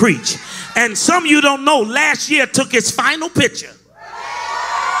I could preach. And some of you don't know, last year took its final picture.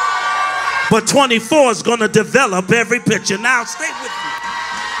 But 24 is going to develop every picture. Now stay with me.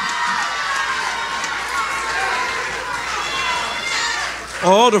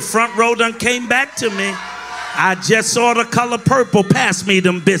 Oh, the front row done came back to me. I just saw the color purple. Pass me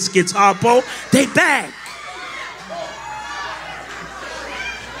them biscuits, Harpo. They back.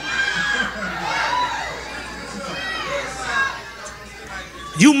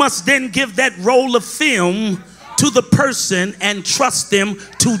 You must then give that roll of film to the person and trust them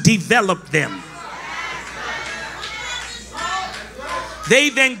to develop them. They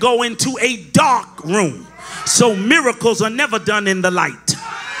then go into a dark room. So miracles are never done in the light.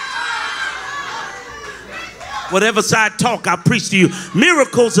 Whatever side talk I preach to you.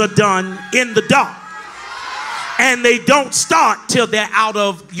 Miracles are done in the dark. And they don't start till they're out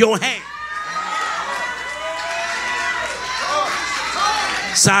of your hand.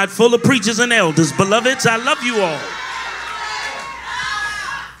 Side full of preachers and elders. Beloveds, I love you all.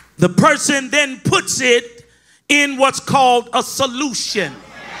 The person then puts it in what's called a solution.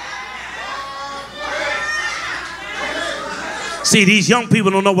 See, these young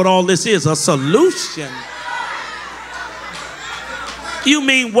people don't know what all this is. A solution. You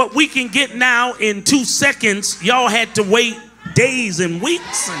mean what we can get now in 2 seconds, y'all had to wait days and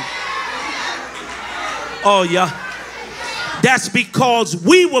weeks? Oh, yeah. That's because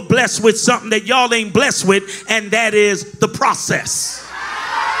we were blessed with something that y'all ain't blessed with, and that is the process.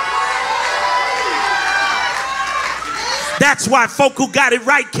 That's why folk who got it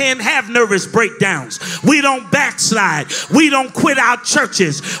right can't have nervous breakdowns. We don't backslide. We don't quit our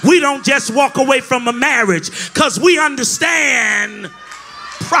churches. We don't just walk away from a marriage because we understand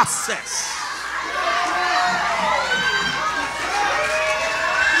process.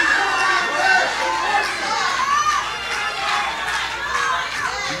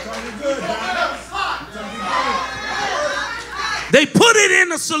 They put it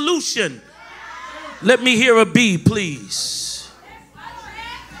in a solution. Let me hear a B, please.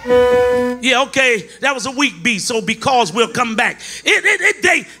 Yeah, okay, that was a weak B, so because we'll come back. They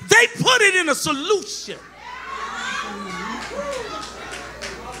put it in a solution.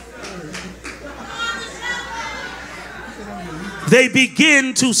 They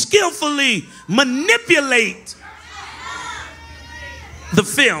begin to skillfully manipulate the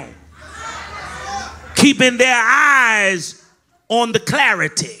film, keeping their eyes on the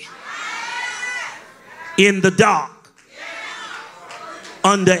clarity in the dark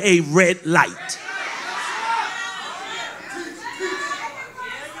under a red light.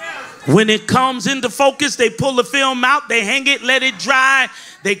 When it comes into focus, they pull the film out, they hang it, let it dry,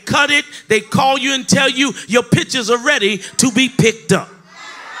 they cut it, they call you and tell you your pictures are ready to be picked up.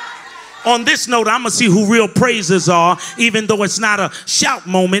 On this note, I'm going to see who real praisers are, even though it's not a shout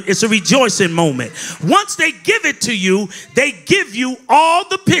moment, it's a rejoicing moment. Once they give it to you, they give you all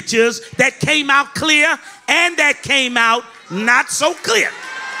the pictures that came out clear and that came out not so clear.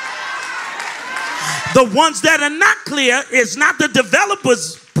 The ones that are not clear is not the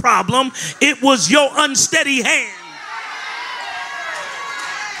developer's problem, it was your unsteady hand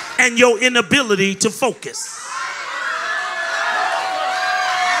and your inability to focus.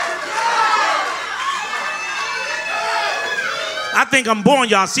 I think I'm born,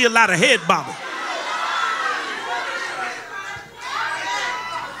 y'all. See a lot of head bobbing.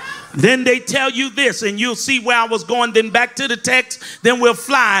 Then they tell you this, and you'll see where I was going. Then back to the text. Then we'll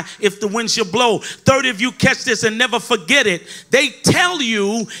fly if the wind should blow. 30 of you catch this and never forget it. They tell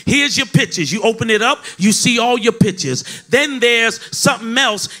you, here's your pictures. You open it up, you see all your pictures. Then there's something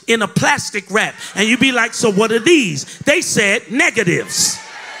else in a plastic wrap. And you be like, so what are these? They said negatives.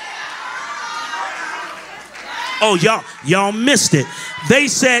 Oh, y'all missed it. They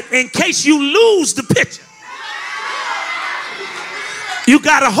said, in case you lose the picture, you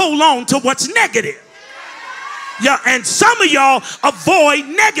got to hold on to what's negative. Yeah, and some of y'all avoid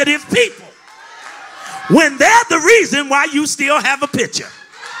negative people when they're the reason why you still have a picture.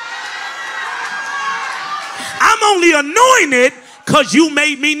 I'm only anointed because you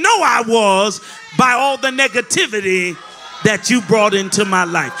made me know I was by all the negativity that you brought into my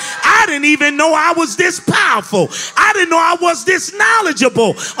life. I didn't even know I was this powerful. I didn't know I was this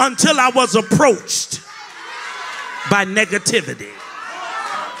knowledgeable until I was approached by negativity.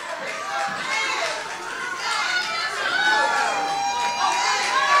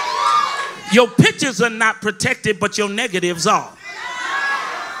 Your pictures are not protected, but your negatives are.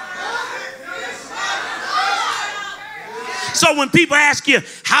 So when people ask you,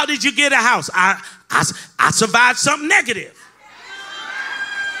 how did you get a house? I survived something negative.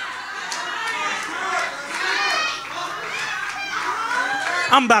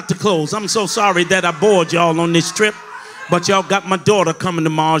 I'm about to close. I'm so sorry that I bored y'all on this trip, but y'all got my daughter coming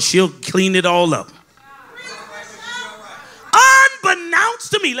tomorrow. She'll clean it all up.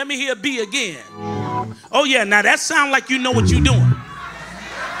 Unbeknownst to me, let me hear B again. Oh yeah, now that sounds like you know what you're doing.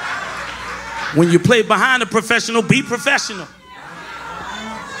 When you play behind a professional, be professional.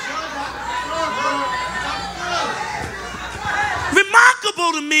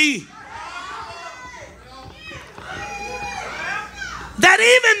 Remarkable to me that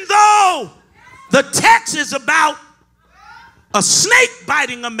even though the text is about a snake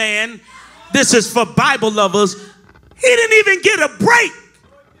biting a man, this is for Bible lovers, he didn't even get a break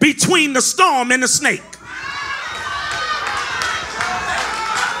between the storm and the snake.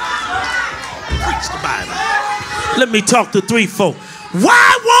 Preach the Bible. Let me talk to 3 folk.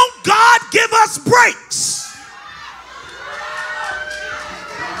 Why won't God give us breaks?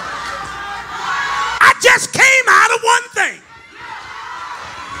 I just came out of one thing.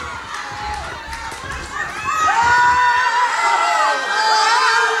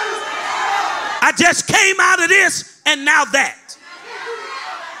 I just came out of this and now that.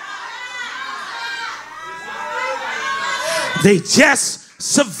 They just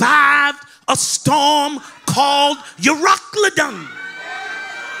survived a storm called Euroclydon.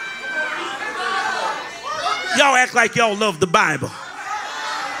 Y'all act like y'all love the Bible.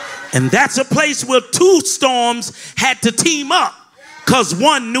 And that's a place where 2 storms had to team up because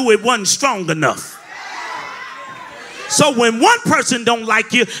one knew it wasn't strong enough. So when one person don't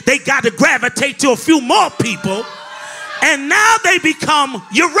like you, they got to gravitate to a few more people. And now they become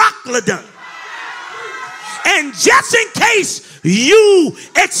Euroclydon. And just in case you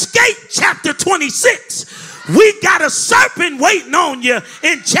escape chapter 26, we got a serpent waiting on you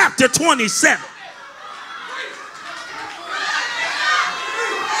in chapter 27.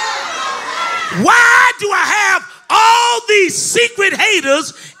 Why do I have all these secret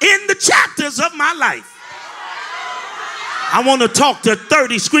haters in the chapters of my life? I want to talk to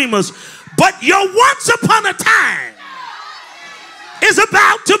 30 screamers, but your once upon a time is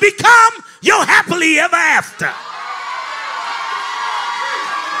about to become your happily ever after.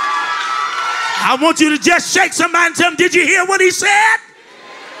 I want you to just shake somebody and tell them, did you hear what he said?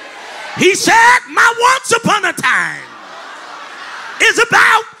 He said, my once upon a time is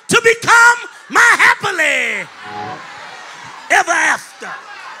about to become my happily ever after.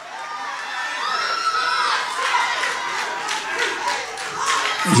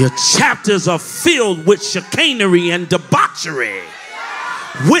 Your chapters are filled with chicanery and debauchery,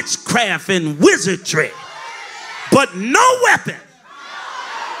 witchcraft and wizardry, but no weapon.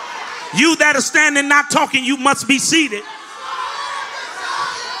 You that are standing not talking, you must be seated.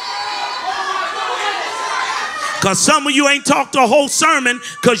 Because some of you ain't talked a whole sermon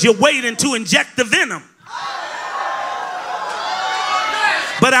because you're waiting to inject the venom.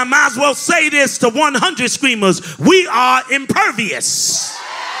 But I might as well say this to 100 screamers. We are impervious.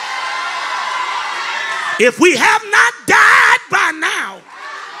 If we have not died by now,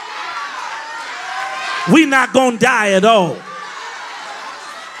 we're not going to die at all.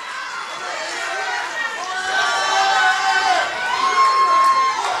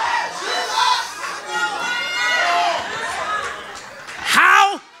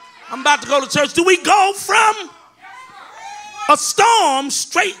 How? I'm about to go to church. Do we go from a storm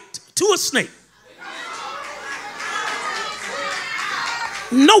straight to a snake?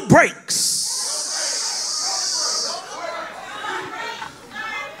 No breaks.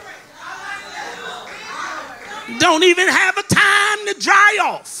 Don't even have a time to dry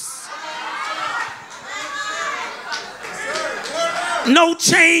off. No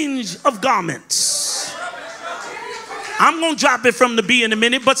change of garments. I'm going to drop it from the B in a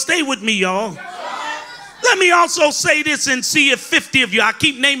minute, but stay with me, y'all. Let me also say this and see if 50 of you, I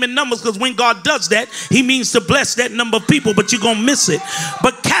keep naming numbers because when God does that, he means to bless that number of people, but you're going to miss it.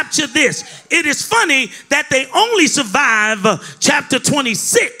 But capture this. It is funny that they only survive chapter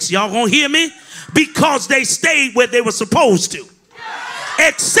 26. Y'all going to hear me? Because they stayed where they were supposed to.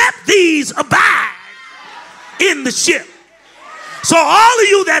 Except these abide in the ship. So all of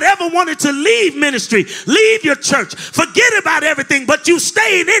you that ever wanted to leave ministry, leave your church, forget about everything, but you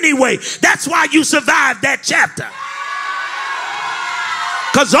stayed anyway. That's why you survived that chapter.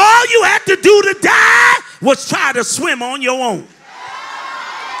 Because all you had to do to die was try to swim on your own.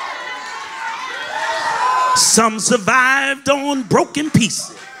 Some survived on broken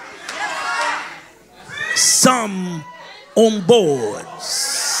pieces. Some on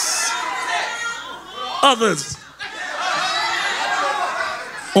boards. Others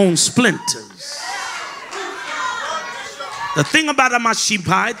on splinters. The thing about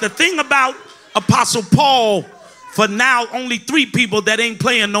Amashipai, the thing about Apostle Paul, for now only 3 people that ain't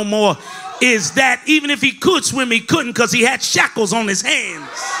playing no more, is that even if he could swim, he couldn't because he had shackles on his hands,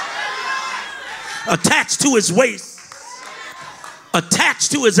 attached to his waist,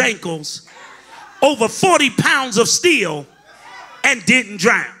 attached to his ankles, over 40 pounds of steel, and didn't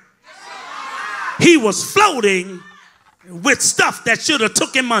drown. He was floating with stuff that should have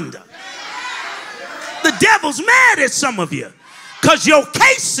took him under. The devil's mad at some of you because your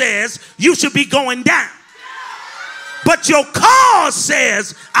case says you should be going down. But your cause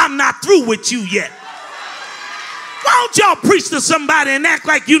says, I'm not through with you yet. Why don't y'all preach to somebody and act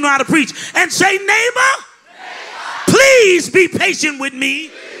like you know how to preach and say, neighbor, please be patient with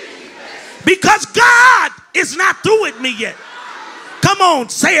me because God is not through with me yet. Come on,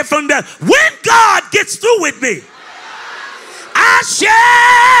 say it from there. When God gets through with me, I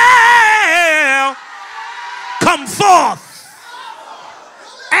shall come forth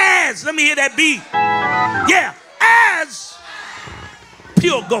as, let me hear that beat. Yeah, as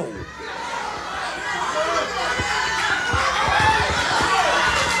pure gold.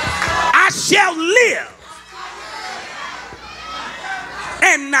 I shall live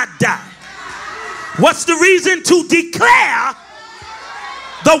and not die. What's the reason? To declare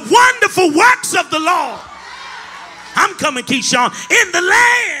the wonderful works of the Lord. I'm coming, Keyshawn, in the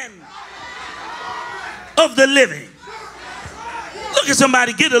land of the living. Look at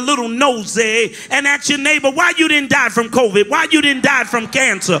somebody, get a little nosy and ask your neighbor, why you didn't die from COVID? Why you didn't die from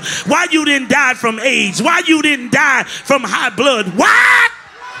cancer? Why you didn't die from AIDS? Why you didn't die from high blood? Why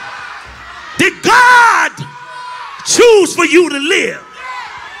did God choose for you to live?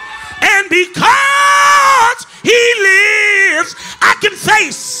 And because he lives, I can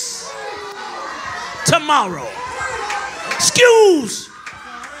face tomorrow. Excuse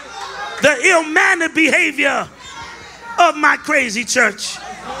the ill-mannered behavior of my crazy church,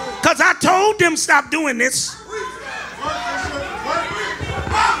 because I told them stop doing this.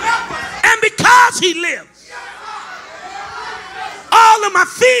 And because he lives, all of my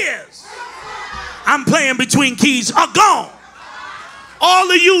fears, I'm playing between keys, are gone. All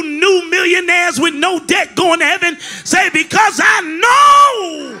of you new millionaires with no debt going to heaven, say, because I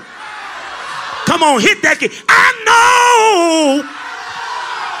know. Come on, hit that key. I know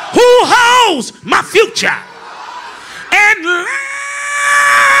who holds my future. And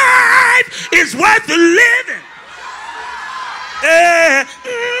life is worth living.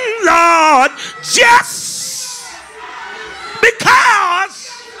 Lord, just because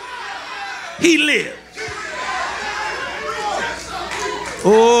he lives. Oh,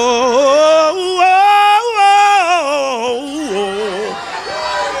 oh,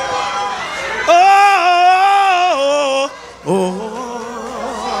 oh, oh, oh.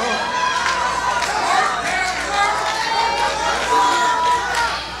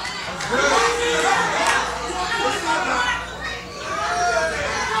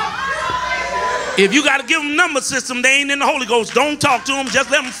 If you got to give them number system, they ain't in the Holy Ghost. Don't talk to them, just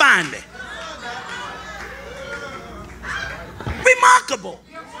let them find me. Remarkable.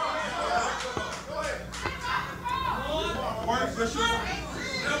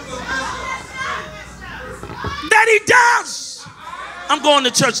 That he does. I'm going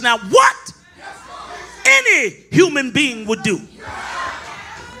to church now. What any human being would do.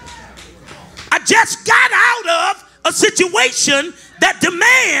 I just got out of a situation that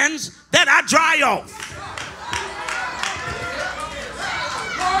demands that I dry off.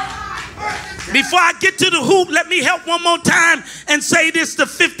 Before I get to the hoop, let me help one more time and say this to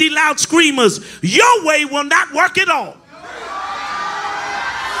 50 loud screamers. Your way will not work at all.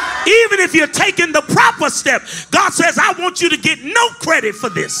 Even if you're taking the proper step, God says, I want you to get no credit for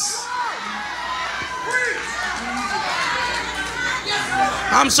this.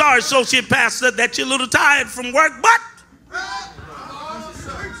 I'm sorry, associate pastor, that you're a little tired from work, but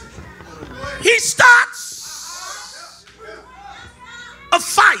he starts a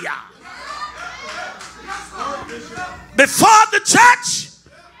fire before the church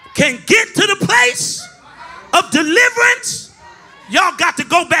can get to the place of deliverance. Y'all got to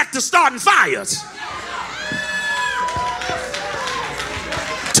go back to starting fires.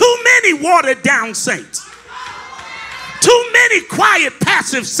 Too many watered down saints. Too many quiet,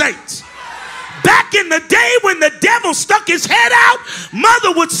 passive saints. Back in the day when the devil stuck his head out,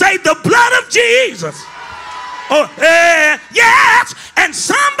 mother would say, the blood of Jesus. Oh, yes. And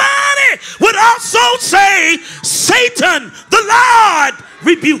somebody would also say, Satan, the Lord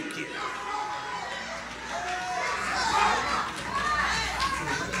rebuke you.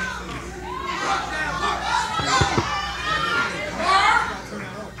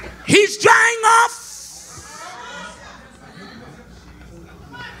 He's drying off.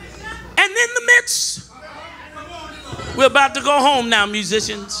 And in the midst, we're about to go home now,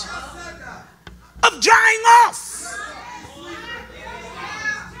 musicians, of drying off,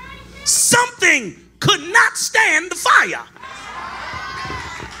 something could not stand the fire.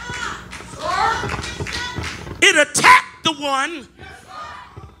 It attacked the one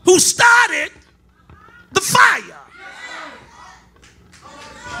who started the fire.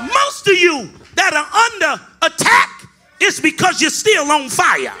 Most of you that are under attack is because you're still on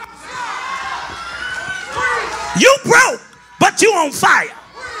fire. You broke, but you on fire.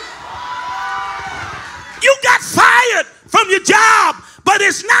 You got fired from your job, but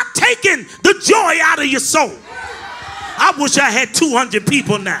it's not taking the joy out of your soul. I wish I had 200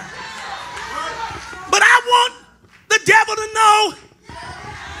 people now. But I want the devil to know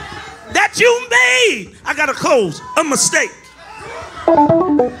that you made, I gotta close, a mistake.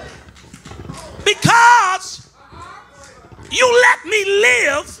 Because you let me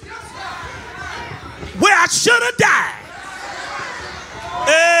live where I should have died.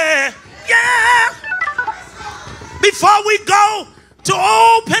 Yeah. Before we go to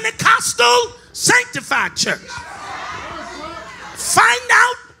old Pentecostal sanctified church, find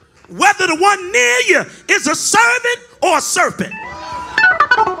out whether the one near you is a servant or a serpent.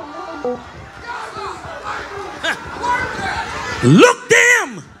 Look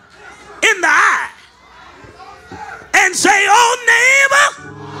them in the eye and say, oh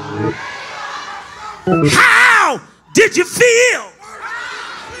neighbor, how did you feel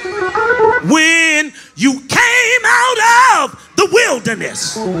when you came out of the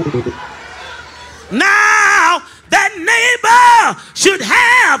wilderness? Now that neighbor should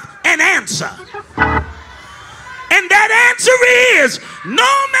have an answer. And that answer is,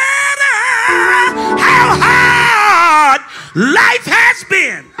 no matter how hard life has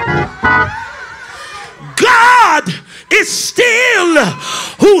been, God is still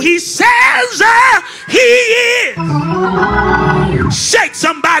who he says he is. Shake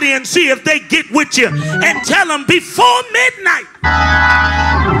somebody and see if they get with you and tell them, before midnight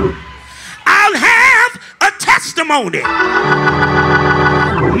I'll have a testimony.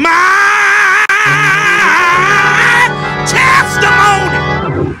 My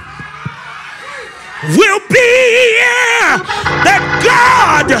testimony will be that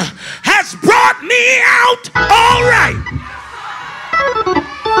God has brought me out all right.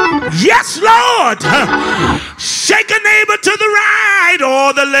 Yes, Lord. Shake a neighbor to the right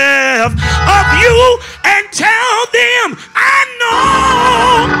or the left of you and tell them, I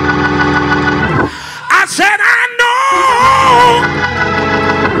know. I said, I know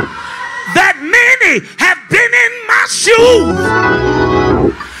that many have been in my shoes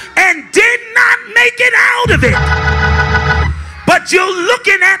and did not make it out of it. But you're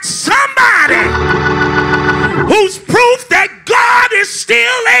looking at somebody who's proof that God is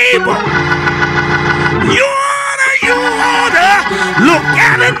still able. You oughta look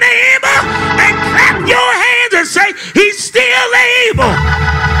at a neighbor and clap your hands and say, he's still able.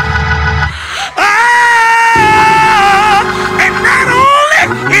 And not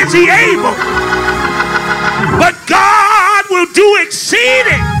only is he able, but God will do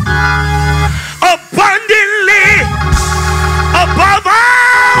exceeding abundantly above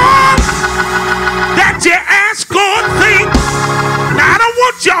all that you ask or think. Now I don't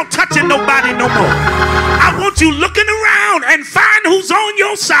want y'all touching nobody no more. I want you looking around and find who's on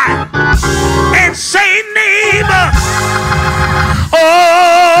your side and say, neighbor,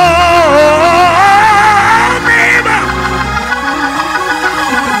 oh neighbor,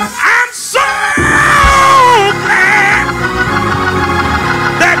 I'm so glad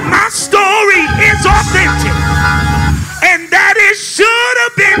that my story is authentic and that it should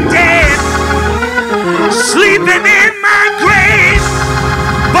have been dead, sleeping in my grave.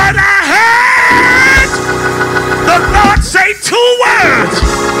 But I heard the Lord say 2 words.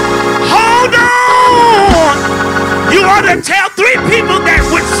 Hold on. You ought to tell 3 people that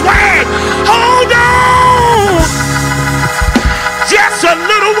with swag. Hold on. Just a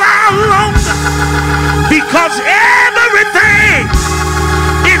little while longer. Because everything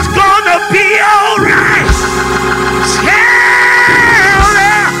is gonna be alright. Tell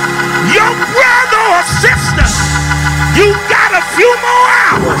your brother or sister you got a few more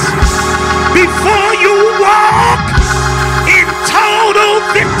hours before you walk in total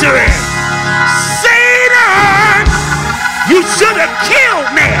victory. Satan, you should have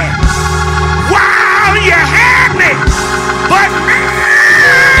killed me while you had me, but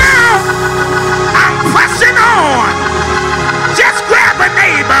now I'm pressing on.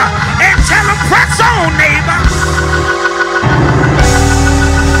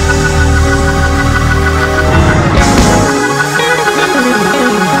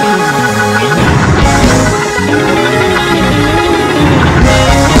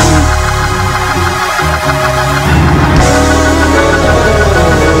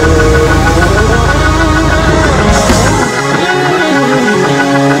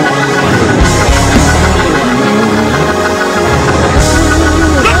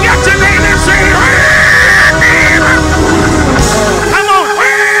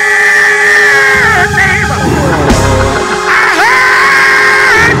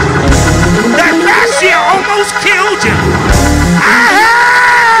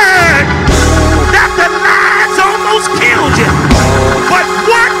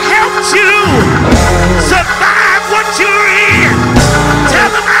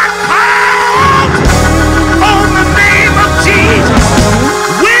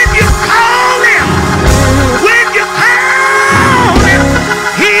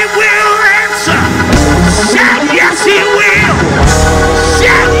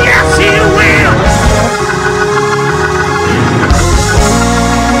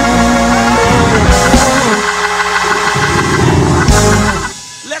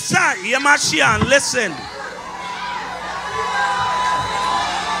 Mashiach, listen.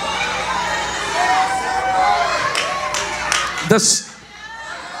 The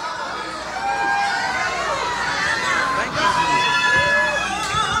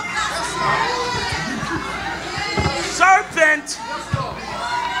serpent,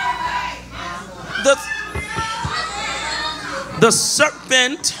 the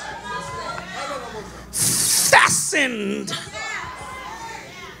serpent fastened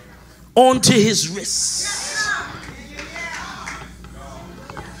onto his wrist.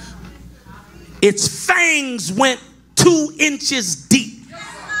 Its fangs went 2 inches deep.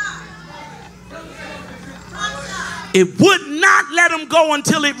 It would not let him go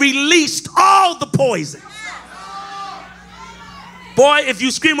until it released all the poison. Boy, if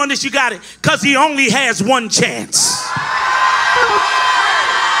you scream on this, you got it. Because he only has one chance.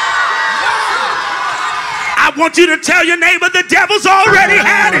 I want you to tell your neighbor the devil's already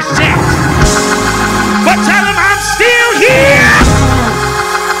had his chance. But tell him I'm still here.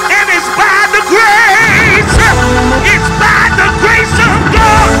 And it's by the grace. It's by the grace of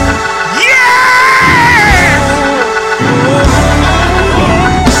God. Yes!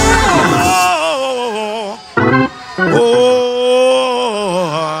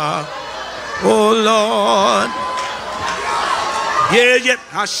 Oh, Lord. Yeah.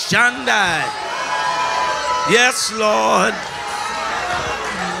 Hashandai. Yes, Lord.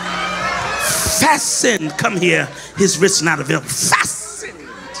 Fastened. Come here. His wrist not available. Fastened.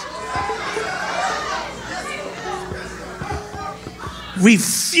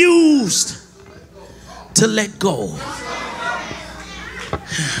 Refused to let go.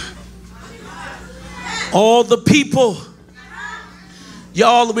 All the people,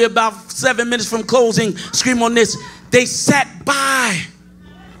 y'all, we're about 7 minutes from closing. Scream on this. They sat by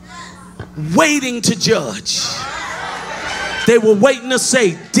waiting to judge. They were waiting to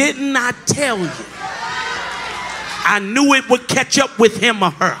say, didn't I tell you? I knew it would catch up with him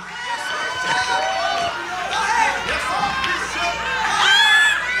or her.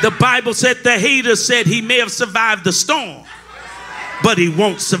 The Bible said the hater said he may have survived the storm, but he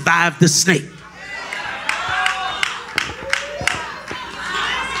won't survive the snake.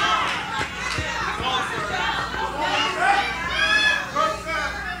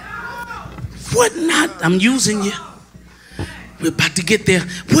 Would not, I'm using you. We're about to get there.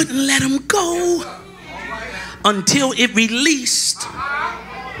 Wouldn't let him go until it released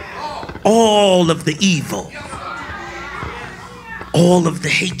all of the evil, all of the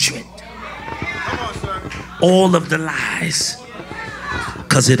hatred, all of the lies,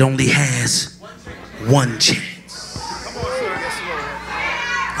 because it only has one chance.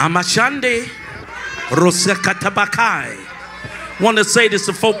 Amashande Rosekatabakai. Want to say this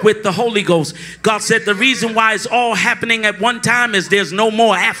to folk with the Holy Ghost. God said the reason why it's all happening at one time is there's no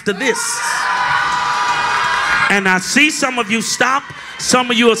more after this. And I see some of you stop.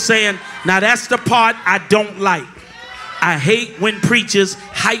 Some of you are saying, now that's the part I don't like. I hate when preachers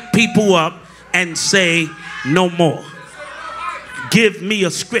hype people up and say no more. Give me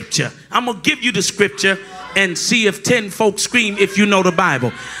a scripture. I'm going to give you the scripture and see if 10 folks scream if you know the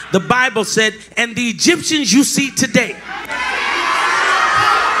Bible. The Bible said, and the Egyptians you see today.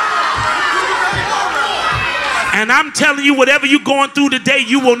 And I'm telling you, whatever you're going through today,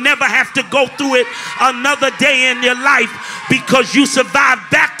 you will never have to go through it another day in your life because you survived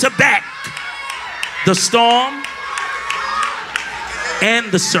back to back the storm and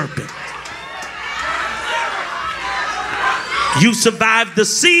the serpent. You survived the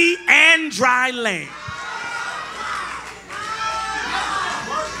sea and dry land.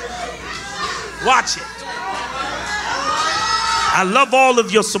 Watch it. I love all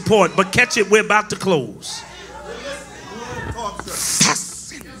of your support, but catch it, we're about to close.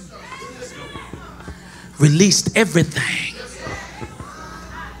 Released everything.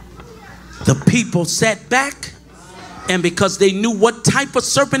 The people sat back, and because they knew what type of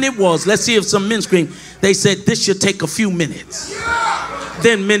serpent it was, let's see if some men scream, they said this should take a few minutes.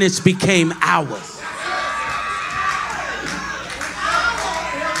 Then minutes became hours.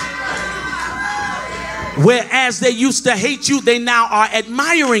 Whereas they used to hate you, they now are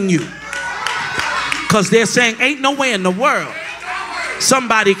admiring you. Because they're saying, ain't no way in the world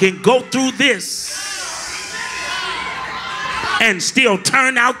somebody can go through this and still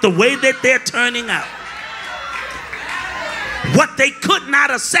turn out the way that they're turning out. What they could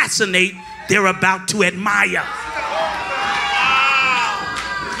not assassinate, they're about to admire.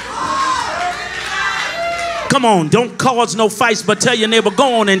 Come on, don't cause no fights, but tell your neighbor,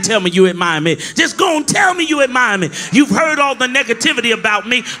 go on and tell me you admire me. Just go and tell me you admire me. You've heard all the negativity about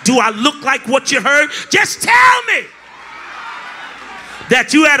me. Do I look like what you heard? Just tell me.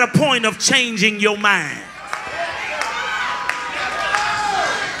 that you at a point of changing your mind.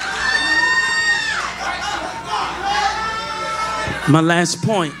 My last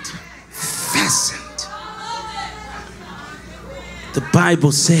point, fastened. The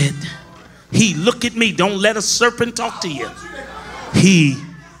Bible said, he, look at me, don't let a serpent talk to you. He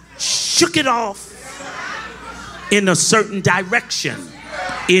shook it off in a certain direction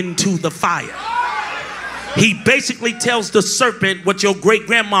into the fire. He basically tells the serpent what your great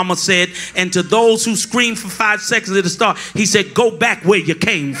grandmama said, and to those who screamed for 5 seconds at the start, he said, go back where you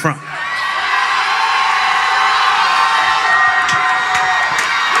came from.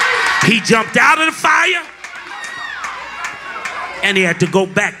 He jumped out of the fire and he had to go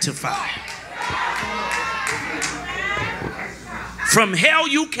back to fire. From hell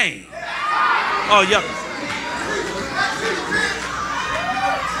you came. Oh, yeah.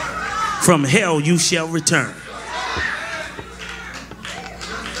 From hell you shall return.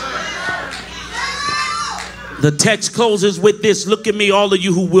 The text closes with this. Look at me, all of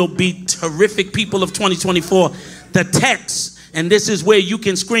you who will be terrific people of 2024. The text, and this is where you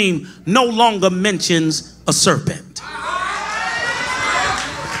can scream, no longer mentions a serpent.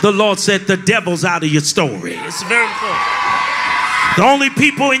 The Lord said the devil's out of your story. It's very important. The only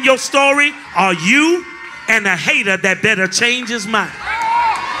people in your story are you and a hater that better change his mind.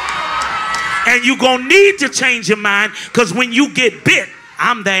 And you're going to need to change your mind, because when you get bit,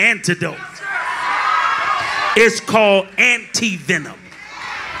 I'm the antidote. It's called anti-venom.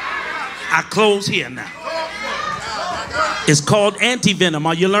 I close here now. It's called anti-venom.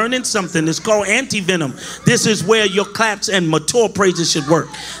 Are you learning something? It's called anti-venom. This is where your claps and mature praises should work.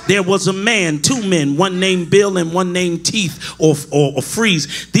 There was a man, 2 men, one named Bill and one named Teeth or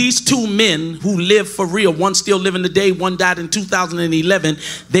Freeze. These 2 men who lived for real, one still living today, one died in 2011.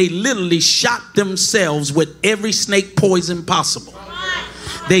 They literally shot themselves with every snake poison possible.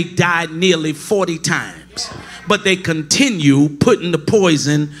 They died nearly 40 times. But they continue putting the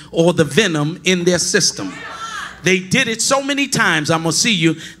poison or the venom in their system. They did it so many times, I'm going to see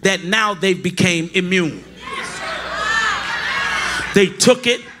you, that now they became immune. They took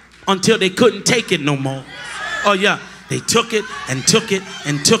it until they couldn't take it no more. Oh yeah, they took it and took it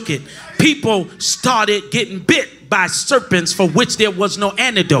and took it. People started getting bit by serpents for which there was no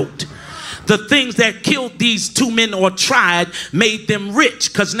antidote. The things that killed these 2 men or tried made them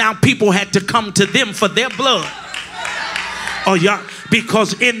rich, because now people had to come to them for their blood. Oh yeah,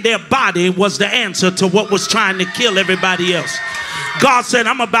 because in their body was the answer to what was trying to kill everybody else. God said,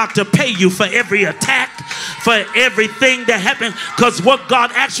 I'm about to pay you for every attack, for everything that happened, because what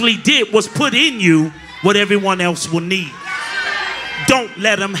God actually did was put in you what everyone else will need. Don't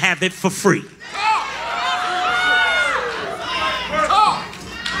let them have it for free.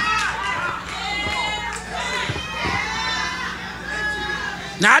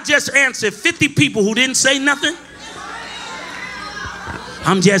 Now I just answered 50 people who didn't say nothing.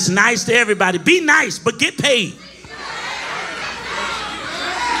 I'm just nice to everybody. Be nice, but get paid.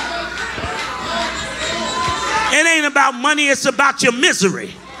 It ain't about money, it's about your misery.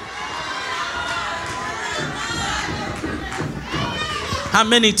 How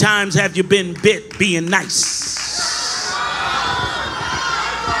many times have you been bit being nice?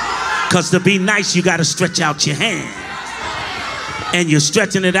 Because to be nice, you got to stretch out your hand. And you're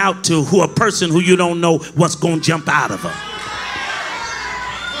stretching it out to a person who you don't know what's going to jump out of her.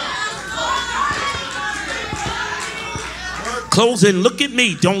 Closing, look at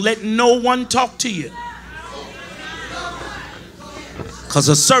me. Don't let no one talk to you. Because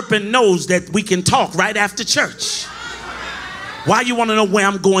a serpent knows that we can talk right after church. Why you want to know where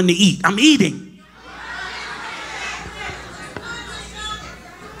I'm going to eat? I'm eating.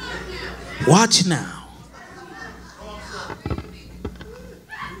 Watch now.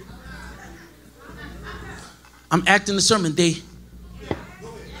 I'm acting the sermon. They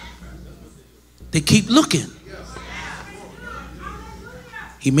keep looking.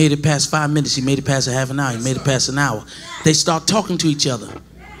 He made it past 5 minutes. He made it past a half an hour. He made it past an hour. They start talking to each other.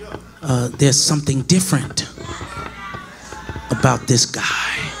 There's something different about this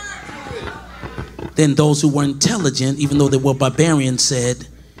guy. Then those who were intelligent, even though they were barbarians, said,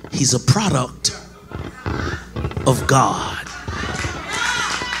 he's a product of God.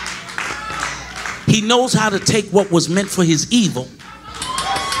 He knows how to take what was meant for his evil,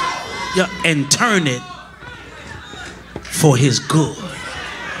 yeah, and turn it for his good.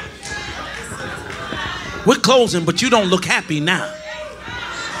 We're closing, but you don't look happy now.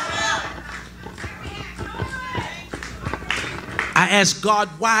 I asked God,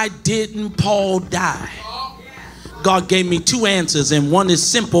 why didn't Paul die? God gave me 2 answers, and one is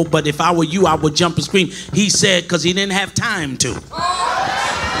simple, but if I were you, I would jump and scream. He said, because he didn't have time to.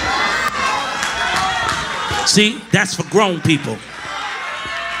 See, that's for grown people.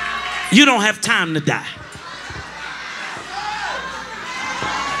 You don't have time to die.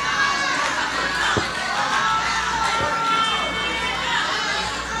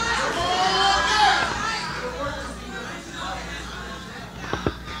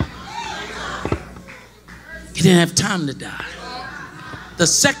 He didn't have time to die. The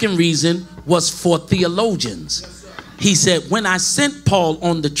second reason was for theologians. He said, when I sent Paul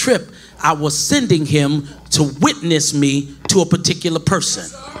on the trip, I was sending him to witness me to a particular person.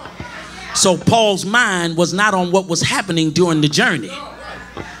 So Paul's mind was not on what was happening during the journey.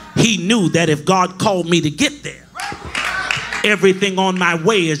 He knew that if God called me to get there, everything on my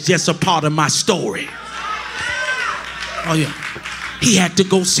way is just a part of my story. Oh yeah. He had to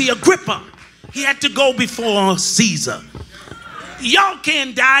go see Agrippa. He had to go before Caesar. Y'all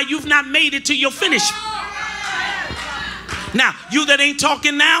can't die. You've not made it to your finish. Now, you that ain't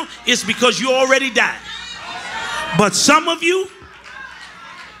talking now, it's because you already died. But some of you,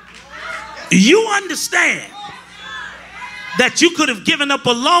 you understand that you could have given up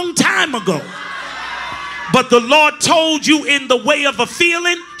a long time ago. But the Lord told you in the way of a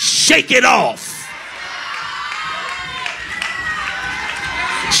feeling, shake it off.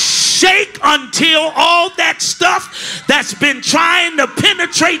 Shake until all that stuff that's been trying to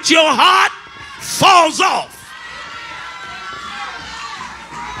penetrate your heart falls off.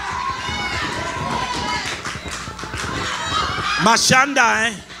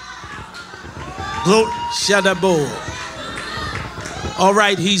 Mashandai. Shadabo. All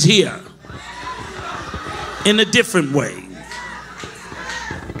right, he's here in a different way.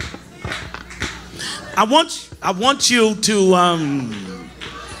 I want you to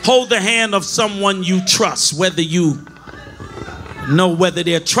hold the hand of someone you trust, whether you know whether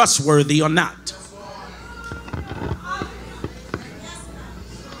they're trustworthy or not.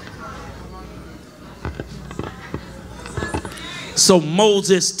 So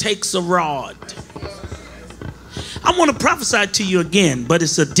Moses takes a rod. I want to prophesy to you again, but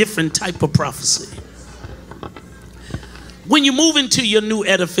it's a different type of prophecy. When you move into your new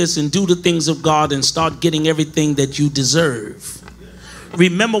edifice and do the things of God and start getting everything that you deserve,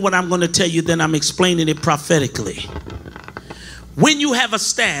 remember what I'm going to tell you, then I'm explaining it prophetically. When you have a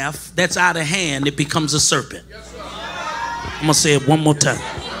staff that's out of hand, it becomes a serpent. I'm going to say it one more time.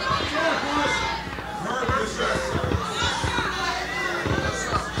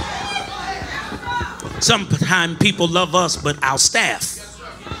 Sometimes people love us, but our staff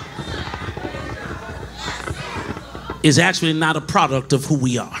is actually not a product of who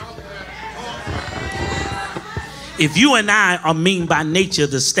we are. If you and I are mean by nature,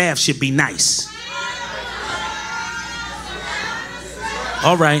 the staff should be nice.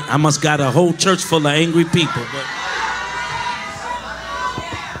 All right, I must got a whole church full of angry people. But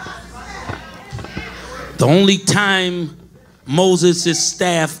the only time Moses'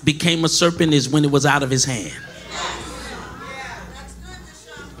 staff became a serpent is when it was out of his hand.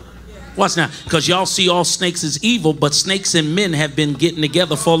 Watch now, because y'all see all snakes as evil, but snakes and men have been getting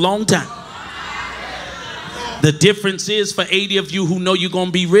together for a long time. The difference is, for 80 of you who know you're going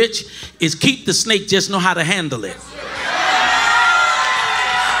to be rich, is keep the snake, just know how to handle it.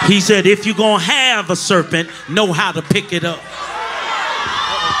 He said, if you're going to have a serpent, know how to pick it up.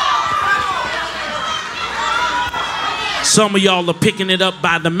 Some of y'all are picking it up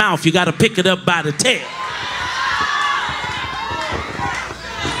by the mouth. You got to pick it up by the tail.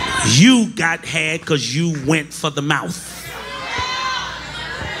 You got had because you went for the mouth.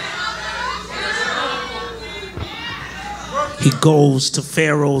 He goes to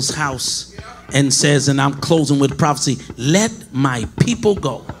Pharaoh's house and says, and I'm closing with prophecy, let my people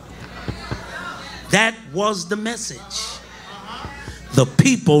go. That was the message. The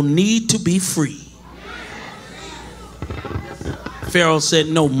people need to be free. Pharaoh said,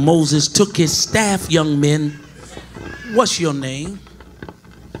 no. Moses took his staff, young men. What's your name?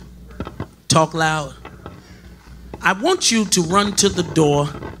 Talk loud. I want you to run to the door,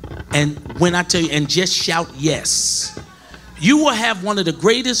 and when I tell you, and just shout yes. You will have one of the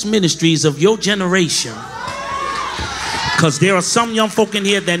greatest ministries of your generation. Because there are some young folk in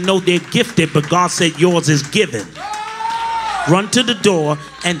here that know they're gifted, but God said yours is given. Run to the door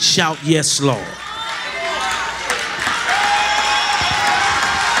and shout yes, Lord.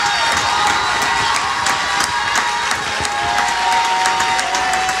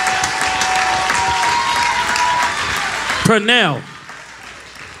 Purnell,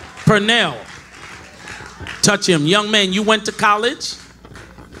 touch him. Young man, you went to college?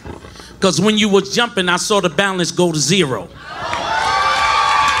 Because when you was jumping, I saw the balance go to 0.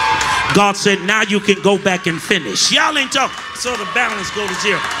 God said, now you can go back and finish. Y'all ain't talking. So the balance go to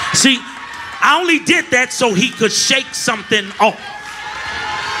 0. See, I only did that so he could shake something off.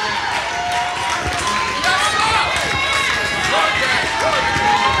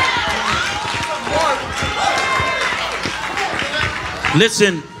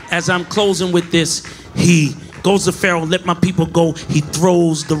 Listen, as I'm closing with this, he goes to Pharaoh, let my people go. He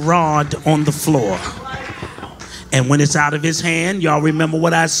throws the rod on the floor. And when it's out of his hand, y'all remember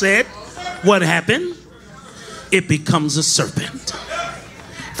what I said? What happened? It becomes a serpent.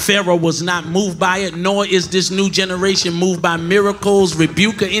 Pharaoh was not moved by it, nor is this new generation moved by miracles,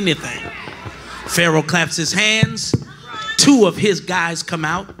 rebuke, or anything. Pharaoh claps his hands. 2 of his guys come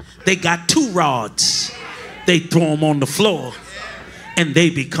out. They got 2 rods. They throw them on the floor, and they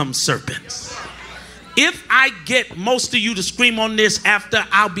become serpents. If I get most of you to scream on this after,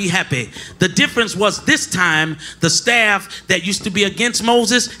 I'll be happy. The difference was this time, the staff that used to be against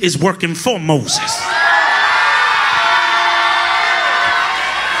Moses is working for Moses.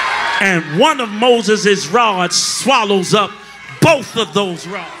 And one of Moses' rods swallows up both of those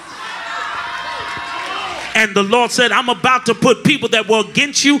rods. And the Lord said, I'm about to put people that were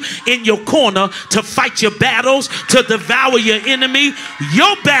against you in your corner to fight your battles, to devour your enemy.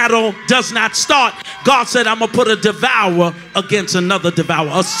 Your battle does not start. God said, I'm going to put a devourer against another devourer,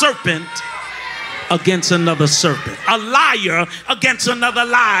 a serpent against another serpent, a liar against another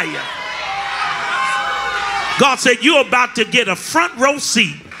liar. God said, you're about to get a front row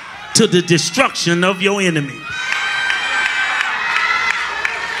seat to the destruction of your enemy.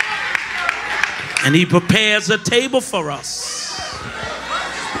 And he prepares a table for us.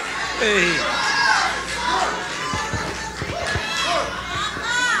 Hey.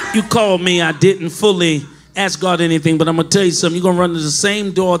 You called me, I didn't fully ask God anything, but I'm going to tell you something. You're going to run to the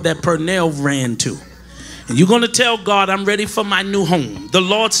same door that Purnell ran to. And you're going to tell God, I'm ready for my new home. The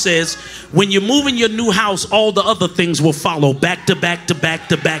Lord says, when you move in your new house, all the other things will follow back to back to back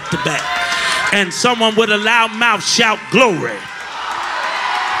to back to back. And someone with a loud mouth shout, glory.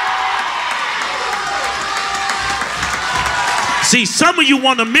 See, some of you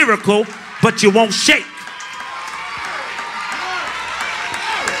want a miracle, but you won't shake.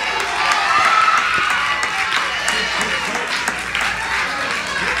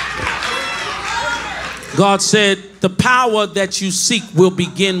 God said, the power that you seek will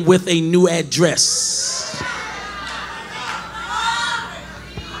begin with a new address.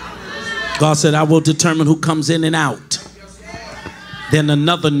 God said, I will determine who comes in and out. Then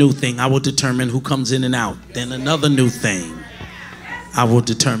another new thing, I will determine who comes in and out. Then another new thing, I will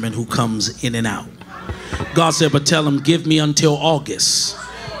determine who comes in and out. God said, but tell him, give me until August.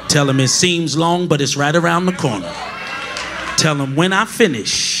 Tell him it seems long, but it's right around the corner. Tell him when I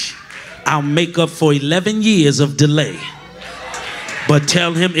finish, I'll make up for 11 years of delay. But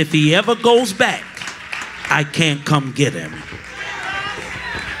tell him if he ever goes back, I can't come get him.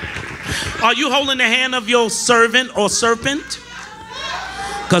 Are you holding the hand of your servant or serpent?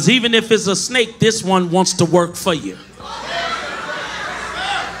 Because even if it's a snake, this one wants to work for you.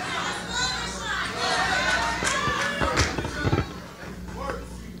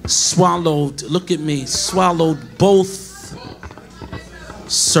 Swallowed, look at me, swallowed both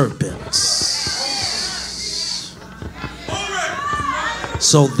serpents.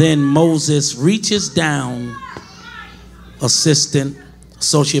 So then Moses reaches down, assistant,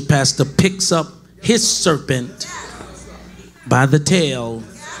 associate pastor, picks up his serpent by the tail,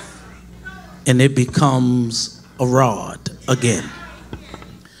 and it becomes a rod again.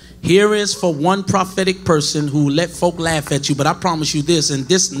 Here is for one prophetic person who let folk laugh at you, but I promise you this, and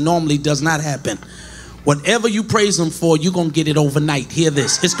this normally does not happen. Whatever you praise him for, you're going to get it overnight. Hear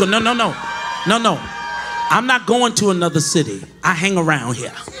this. It's going, no. I'm not going to another city. I hang around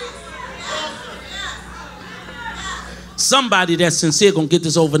here. Somebody that's sincere going to get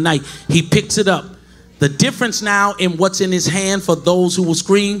this overnight. He picks it up. The difference now in what's in his hand for those who will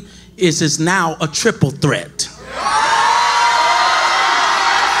scream is it's now a triple threat.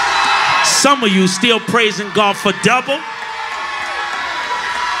 Some of you still praising God for double.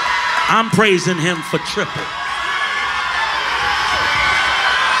 I'm praising him for triple.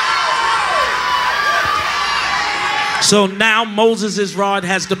 So now Moses' rod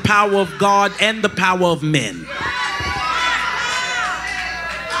has the power of God and the power of men.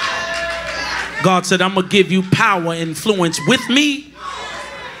 God said, I'm going to give you power, influence with me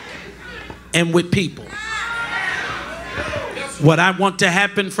and with people. What I want to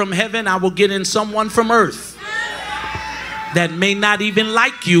happen from heaven, I will get in someone from earth that may not even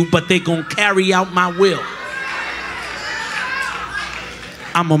like you, but they're going to carry out my will.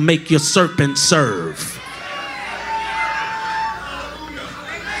 I'm going to make your serpent serve.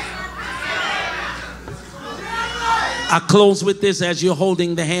 I close with this as you're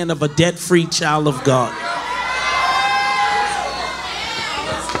holding the hand of a debt-free child of God.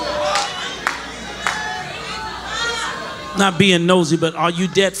 Not being nosy, but are you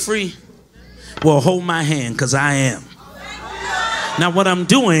debt-free? Well, hold my hand, because I am. Now what I'm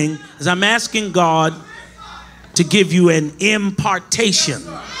doing is I'm asking God to give you an impartation.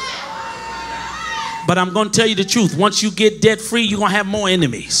 But I'm going to tell you the truth. Once you get debt-free, you're going to have more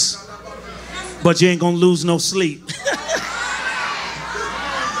enemies. But you ain't going to lose no sleep.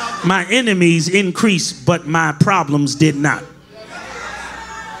 My enemies increased, but my problems did not.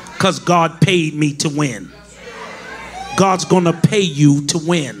 Because God paid me to win. God's going to pay you to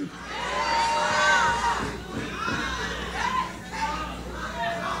win.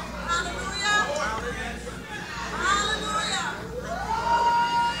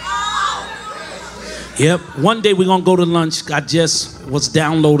 Yep. One day we're going to go to lunch. I just was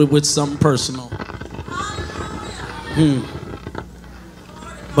downloaded with something personal.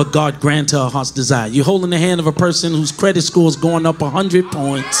 But God grant her heart's desire. You're holding the hand of a person whose credit score is going up 100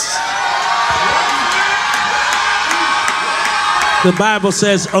 points. The Bible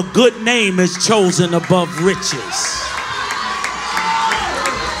says a good name is chosen above riches.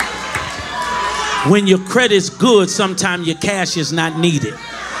 When your credit's good, sometimes your cash is not needed.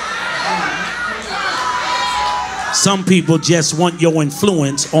 Some people just want your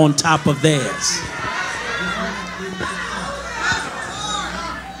influence on top of theirs.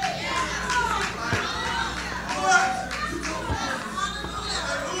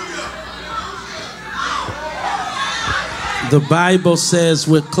 The Bible says,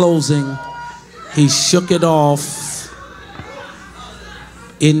 we're closing, he shook it off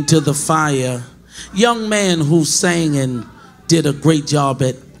into the fire. Young man who sang and did a great job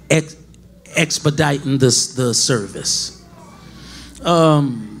at expediting the service.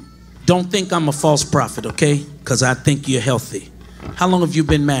 Don't think I'm a false prophet, okay? Because I think you're healthy. How long have you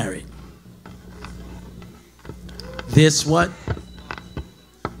been married? This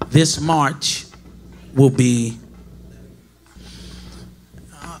March will be...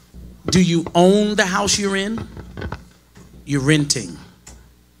 do you own the house you're in? You're renting.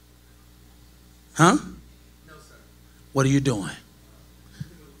 Huh? No, sir. What are you doing?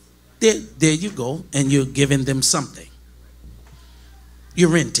 There you go, and you're giving them something.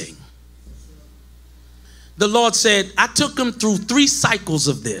 You're renting. The Lord said, I took them through 3 cycles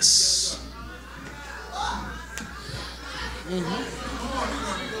of this.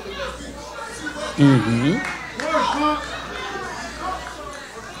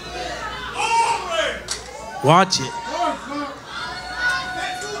 Watch it.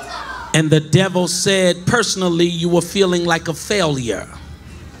 And the devil said, personally, you were feeling like a failure.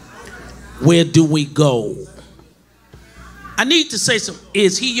 Where do we go? I need to say something.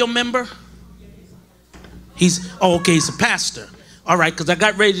 Is he your member? Okay, he's a pastor. All right, because I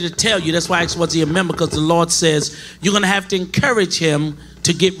got ready to tell you. That's why I asked, was he a member? Because the Lord says you're going to have to encourage him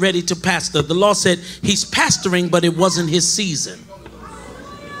to get ready to pastor. The Lord said he's pastoring, but it wasn't his season.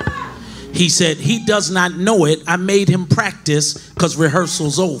 He said he does not know it. I made him practice because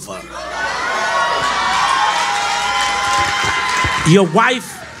rehearsal's over. Your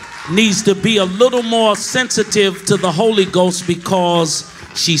wife needs to be a little more sensitive to the Holy Ghost because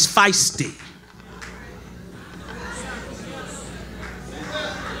she's feisty.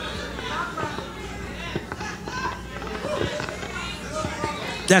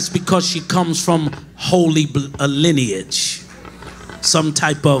 That's because she comes from holy lineage, some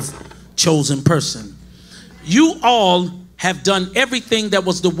type of chosen person. You all have done everything that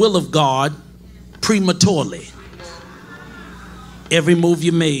was the will of God prematurely. Every move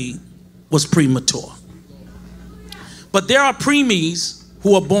you made was premature. But there are preemies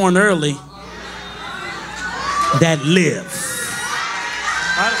who are born early that live.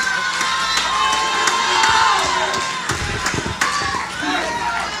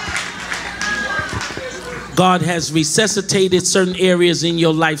 God has resuscitated certain areas in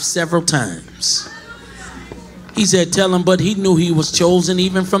your life several times. He said, tell him, but he knew he was chosen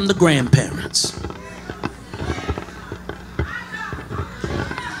even from the grandparents.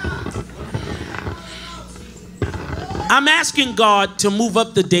 I'm asking God to move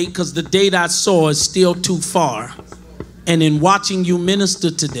up the date because the date I saw is still too far. And in watching you minister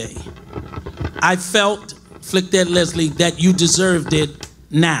today, I felt, flick that Leslie, that you deserved it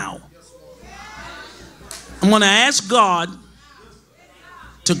now. I'm going to ask God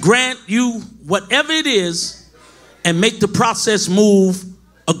to grant you whatever it is and make the process move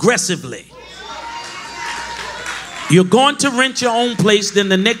aggressively. You're going to rent your own place, then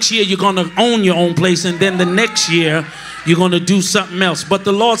the next year you're going to own your own place, and then the next year You're going to do something else. But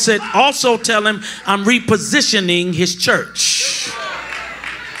the Lord said, also tell him I'm repositioning his church.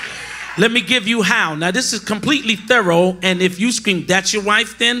 Let me give you how. Now, this is completely thorough. And if you scream, that's your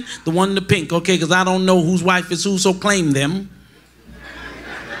wife then? The one in the pink. Okay, because I don't know whose wife is who, so claim them.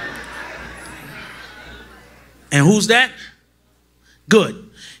 And who's that? Good.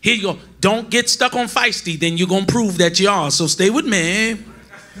 Here you go. Don't get stuck on feisty. Then you're going to prove that you are. So stay with me.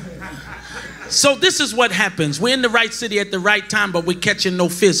 So this is what happens. We're in the right city at the right time, but we're catching no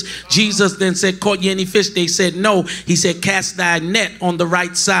fish. Jesus then said, caught you any fish? They said, no. He said, cast thy net on the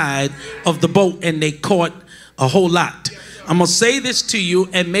right side of the boat. And they caught a whole lot. I'm going to say this to you,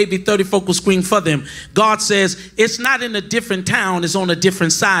 and maybe 30 folk will scream for them. God says, it's not in a different town. It's on a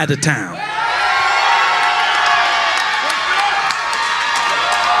different side of town.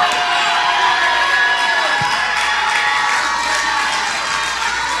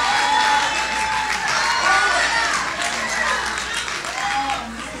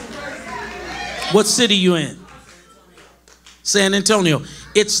 What city you in? San Antonio.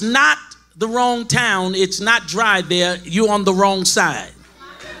 It's not the wrong town. It's not dry there. You're on the wrong side.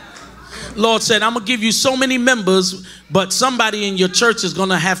 Lord said, I'm going to give you so many members, but somebody in your church is going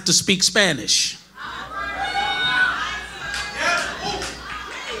to have to speak Spanish.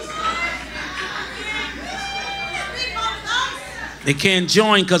 They can't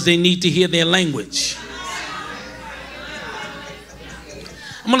join because they need to hear their language.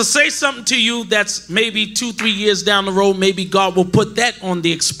 I'm going to say something to you that's maybe 2-3 years down the road. Maybe God will put that on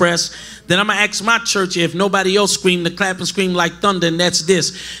the express. Then I'm going to ask my church, if nobody else scream, to clap and scream like thunder, and that's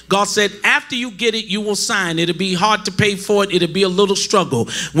this. God said, after you get it, you will sign. It'll be hard to pay for it. It'll be a little struggle.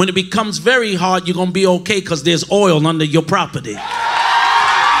 When it becomes very hard, you're going to be okay because there's oil under your property.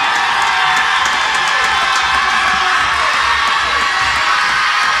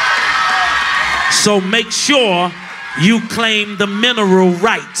 So make sure you claim the mineral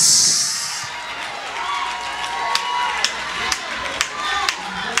rights.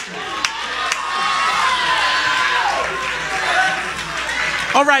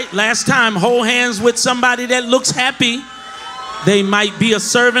 All right, last time, hold hands with somebody that looks happy. They might be a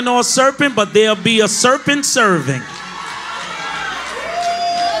servant or a serpent, but they'll be a serpent serving.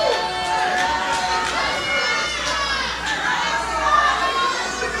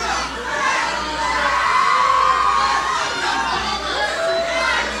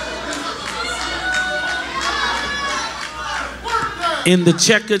 In the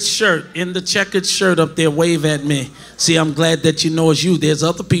checkered shirt up there, wave at me. See, I'm glad that you know it's you. There's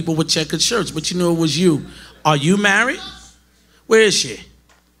other people with checkered shirts, but you know it was you. Are you married? Where is she?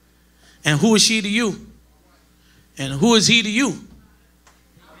 And who is she to you? And who is he to you?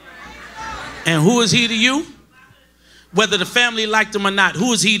 And who is he to you? Whether the family liked him or not,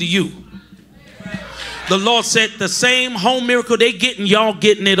 who is he to you? The Lord said the same home miracle they getting, y'all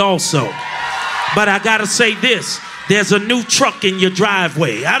getting it also. But I got to say this. There's a new truck in your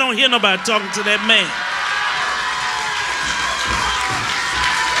driveway. I don't hear nobody talking to that man.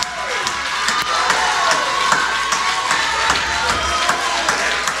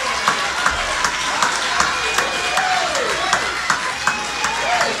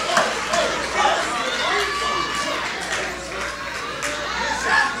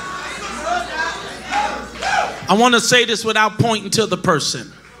 I want to say this without pointing to the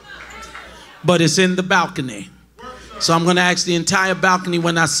person, but it's in the balcony. So I'm going to ask the entire balcony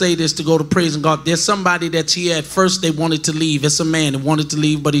when I say this to go to praising God. There's somebody that's here. At first they wanted to leave. It's a man that wanted to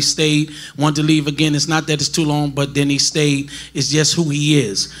leave, but he stayed. Wanted to leave again. It's not that it's too long, but then he stayed. It's just who he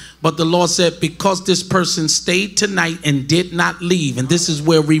is. But the Lord said, because this person stayed tonight and did not leave, and this is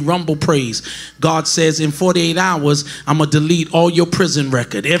where we rumble praise. God says in 48 hours, I'm going to delete all your prison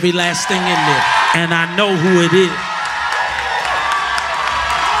record, every last thing in there. And I know who it is.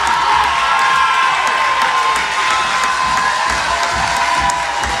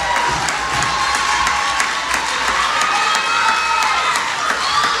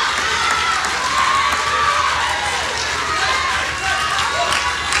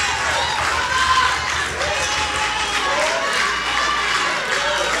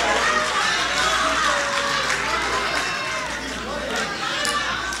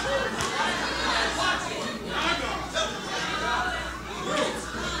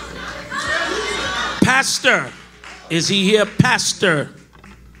 Pastor, is he here? Pastor,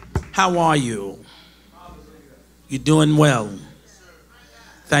 how are you? You're doing well.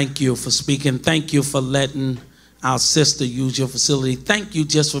 Thank you for speaking. Thank you for letting our sister use your facility. Thank you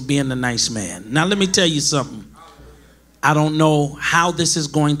just for being a nice man. Now, let me tell you something. I don't know how this is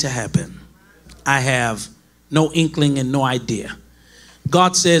going to happen. I have no inkling and no idea.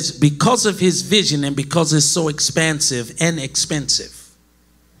 God says, because of his vision and because it's so expansive and expensive,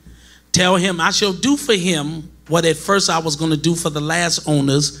 tell him I shall do for him what at first I was going to do for the last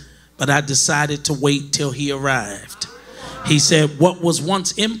owners, but I decided to wait till he arrived. He said, what was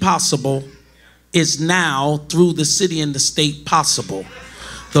once impossible is now through the city and the state possible.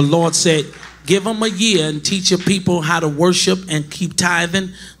 The Lord said, give them a year and teach your people how to worship and keep tithing.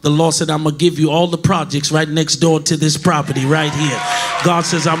 The Lord said, I'm going to give you all the projects right next door to this property right here. God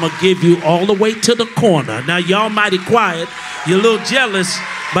says, I'm going to give you all the way to the corner. Now, y'all mighty quiet. You're a little jealous,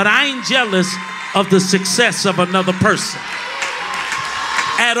 but I ain't jealous of the success of another person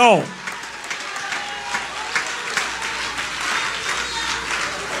at all.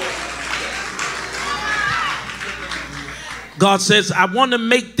 God says, I want to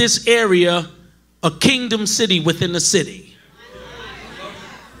make this area a kingdom city within a city.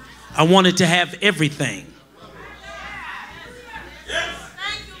 I want it to have everything.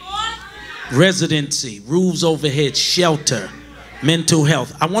 Residency, roofs overhead, shelter, mental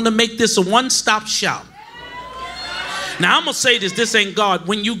health. I want to make this a one-stop shop. Now, I'm going to say this. This ain't God.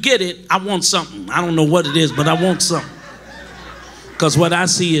 When you get it, I want something. I don't know what it is, but I want something. Because what I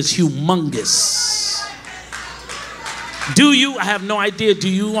see is humongous. Do you? I have no idea. Do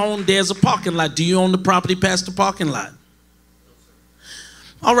you own? There's a parking lot. Do you own the property past the parking lot?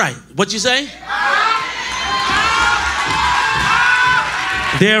 All right. What'd you say?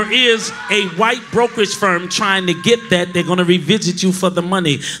 There is a white brokerage firm trying to get that. They're going to revisit you for the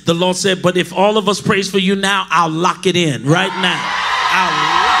money. The Lord said, but if all of us praise for you now, I'll lock it in right now. I'll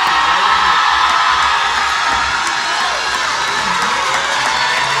lock it right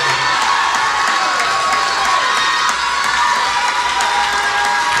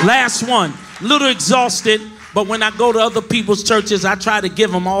in. Last one. A little exhausted, but when I go to other people's churches, I try to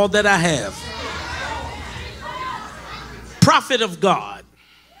give them all that I have. Prophet of God,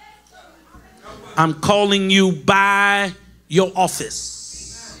 I'm calling you by your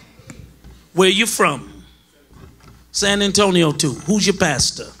office. Where you from? San Antonio too. Who's your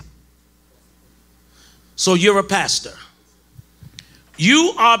pastor? So you're a pastor.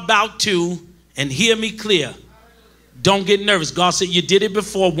 You are about to, and hear me clear, don't get nervous. God said you did it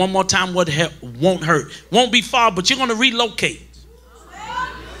before. One more time won't hurt. Won't be far, but you're going to relocate.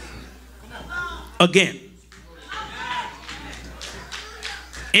 Again.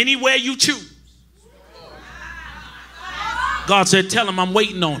 Anywhere you choose. God said, tell him I'm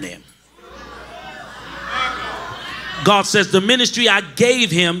waiting on him. God says the ministry I gave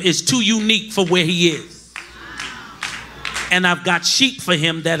him is too unique for where he is. And I've got sheep for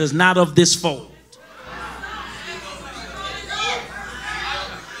him that is not of this fold.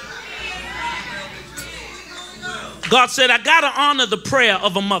 God said, I got to honor the prayer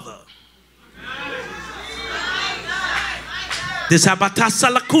of a mother. This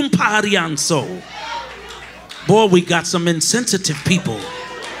boy, we got some insensitive people.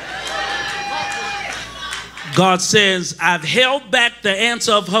 God says, I've held back the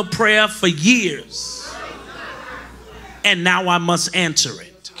answer of her prayer for years. And now I must answer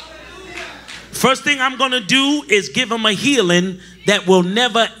it. First thing I'm going to do is give him a healing that will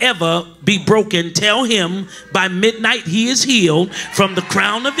never ever be broken. Tell him by midnight he is healed from the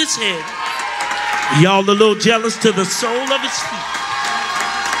crown of his head. Y'all a little jealous, to the sole of his feet.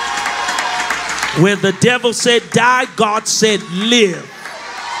 Where the devil said die, God said live.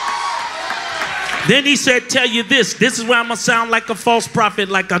 Then he said, tell you this. This is where I'm going to sound like a false prophet,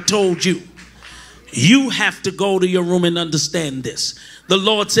 like I told you. You have to go to your room and understand this. The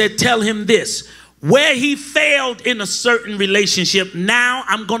Lord said, tell him this. Where he failed in a certain relationship, now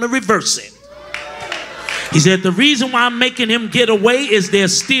I'm going to reverse it. He said, the reason why I'm making him get away is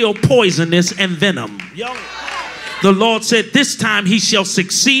there's still poisonous and venom. Yo. The Lord said, this time he shall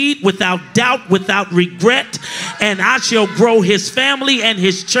succeed without doubt, without regret, and I shall grow his family and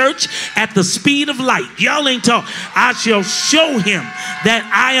his church at the speed of light. Y'all ain't talking. I shall show him that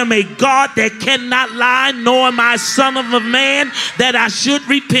I am a God that cannot lie, nor am I son of a man that I should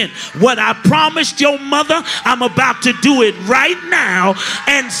repent. What I promised your mother, I'm about to do it right now,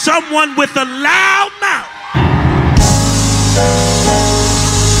 and someone with a loud mouth.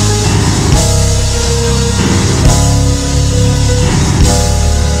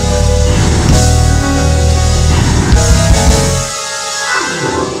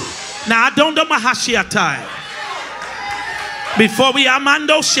 Now, I don't know my Hashiatai. Before we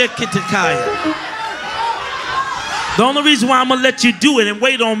Amando Shekitakaya. The only reason why I'm going to let you do it and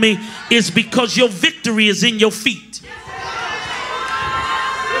wait on me is because your victory is in your feet.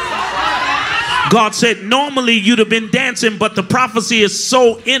 God said, normally you'd have been dancing, but the prophecy is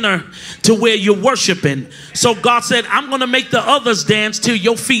so inner to where you're worshiping. So God said, I'm going to make the others dance till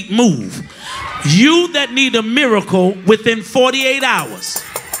your feet move. You that need a miracle within 48 hours,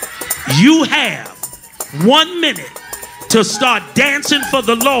 you have 1 minute to start dancing for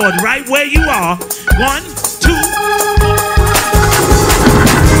the Lord right where you are. 1, 2.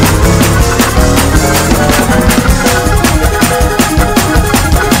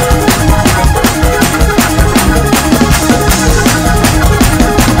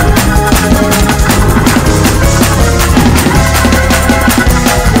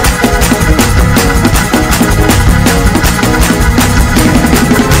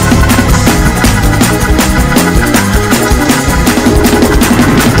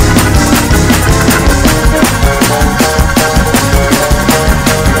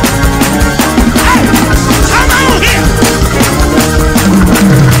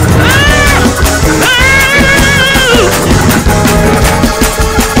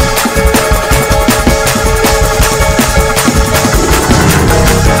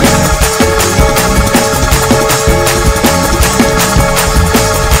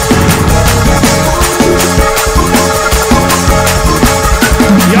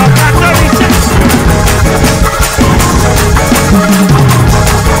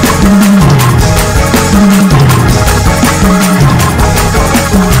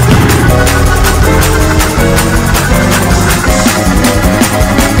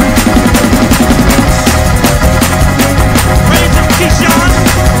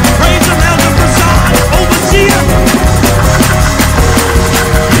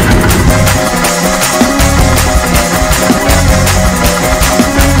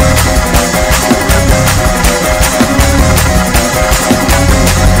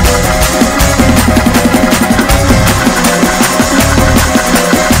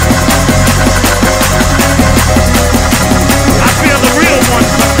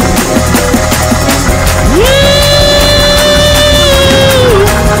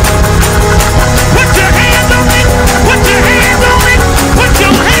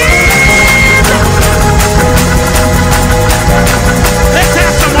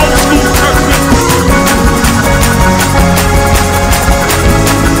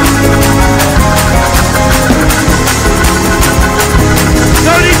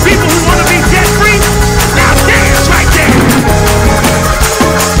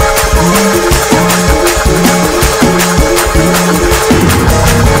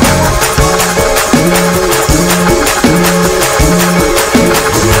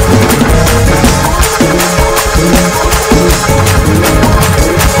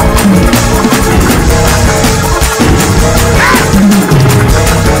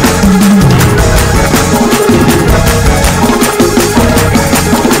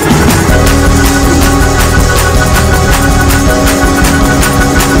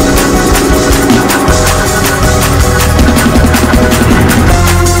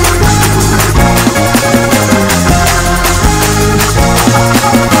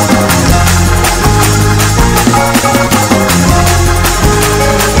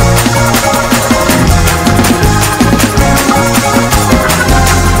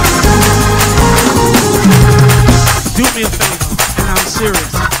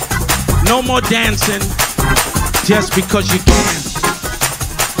 Dancing just because you can.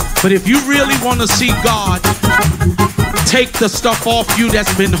 But if you really want to see God take the stuff off you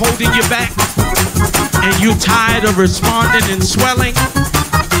that's been holding you back, and you're tired of responding and swelling,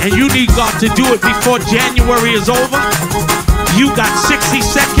 and you need God to do it before January is over, you got 60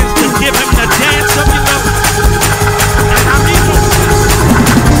 seconds to give him the dance of your life. And I mean,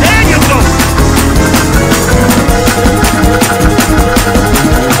 there you go.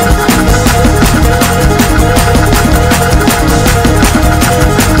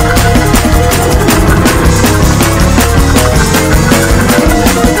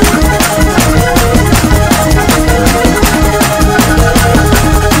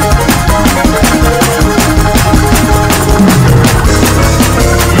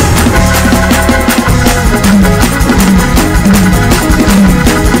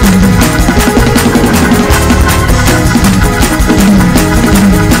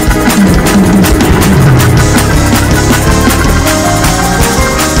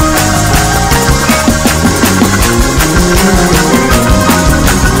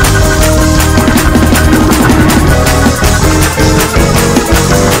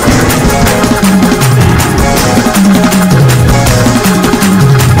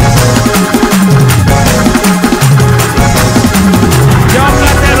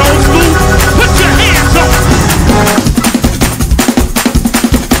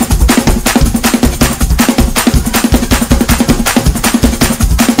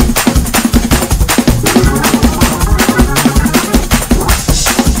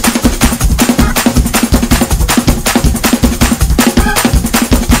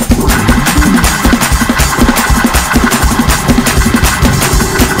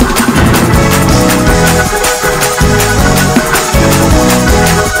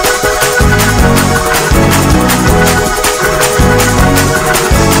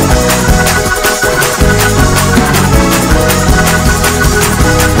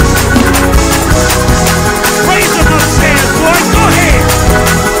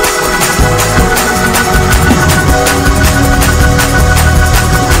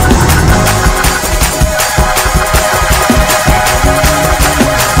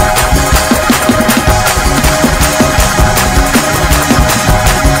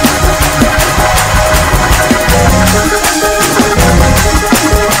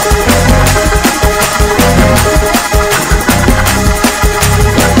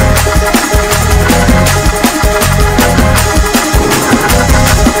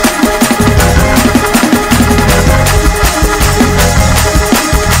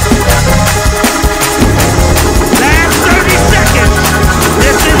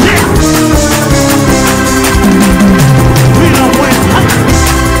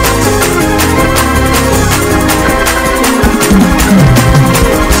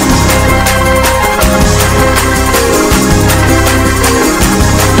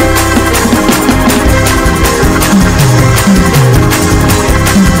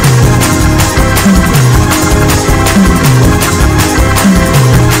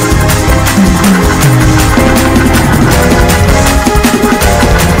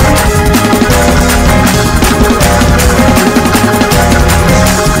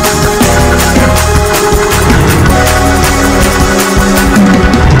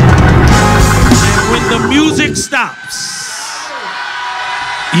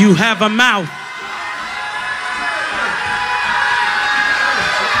 You have a mouth.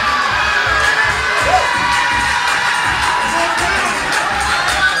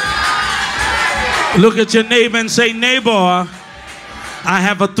 Look at your neighbor and say, neighbor, I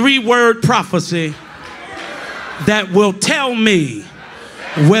have a 3-word prophecy that will tell me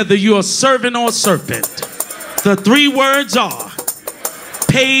whether you're a servant or a serpent. The 3 words are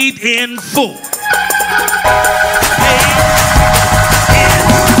paid in full.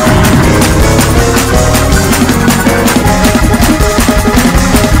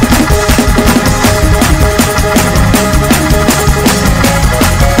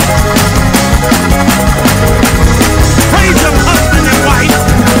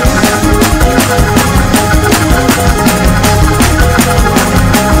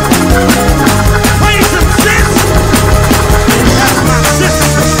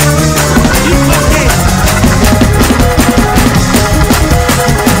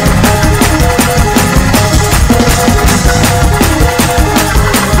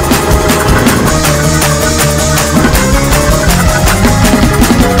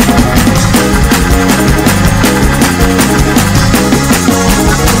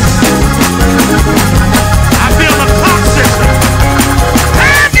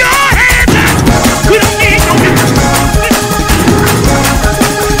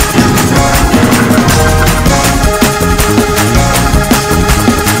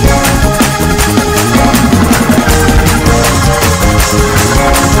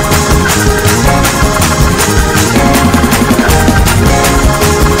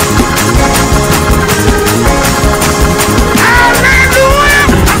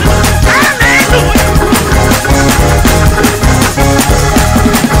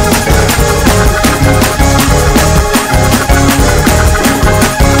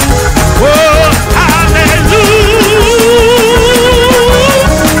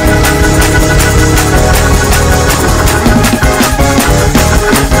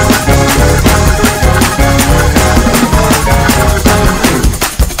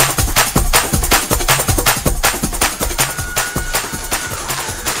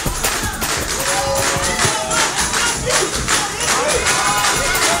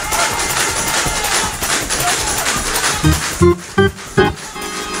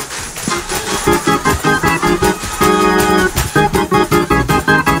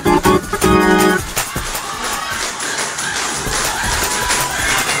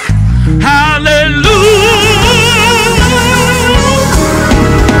 Hallelujah.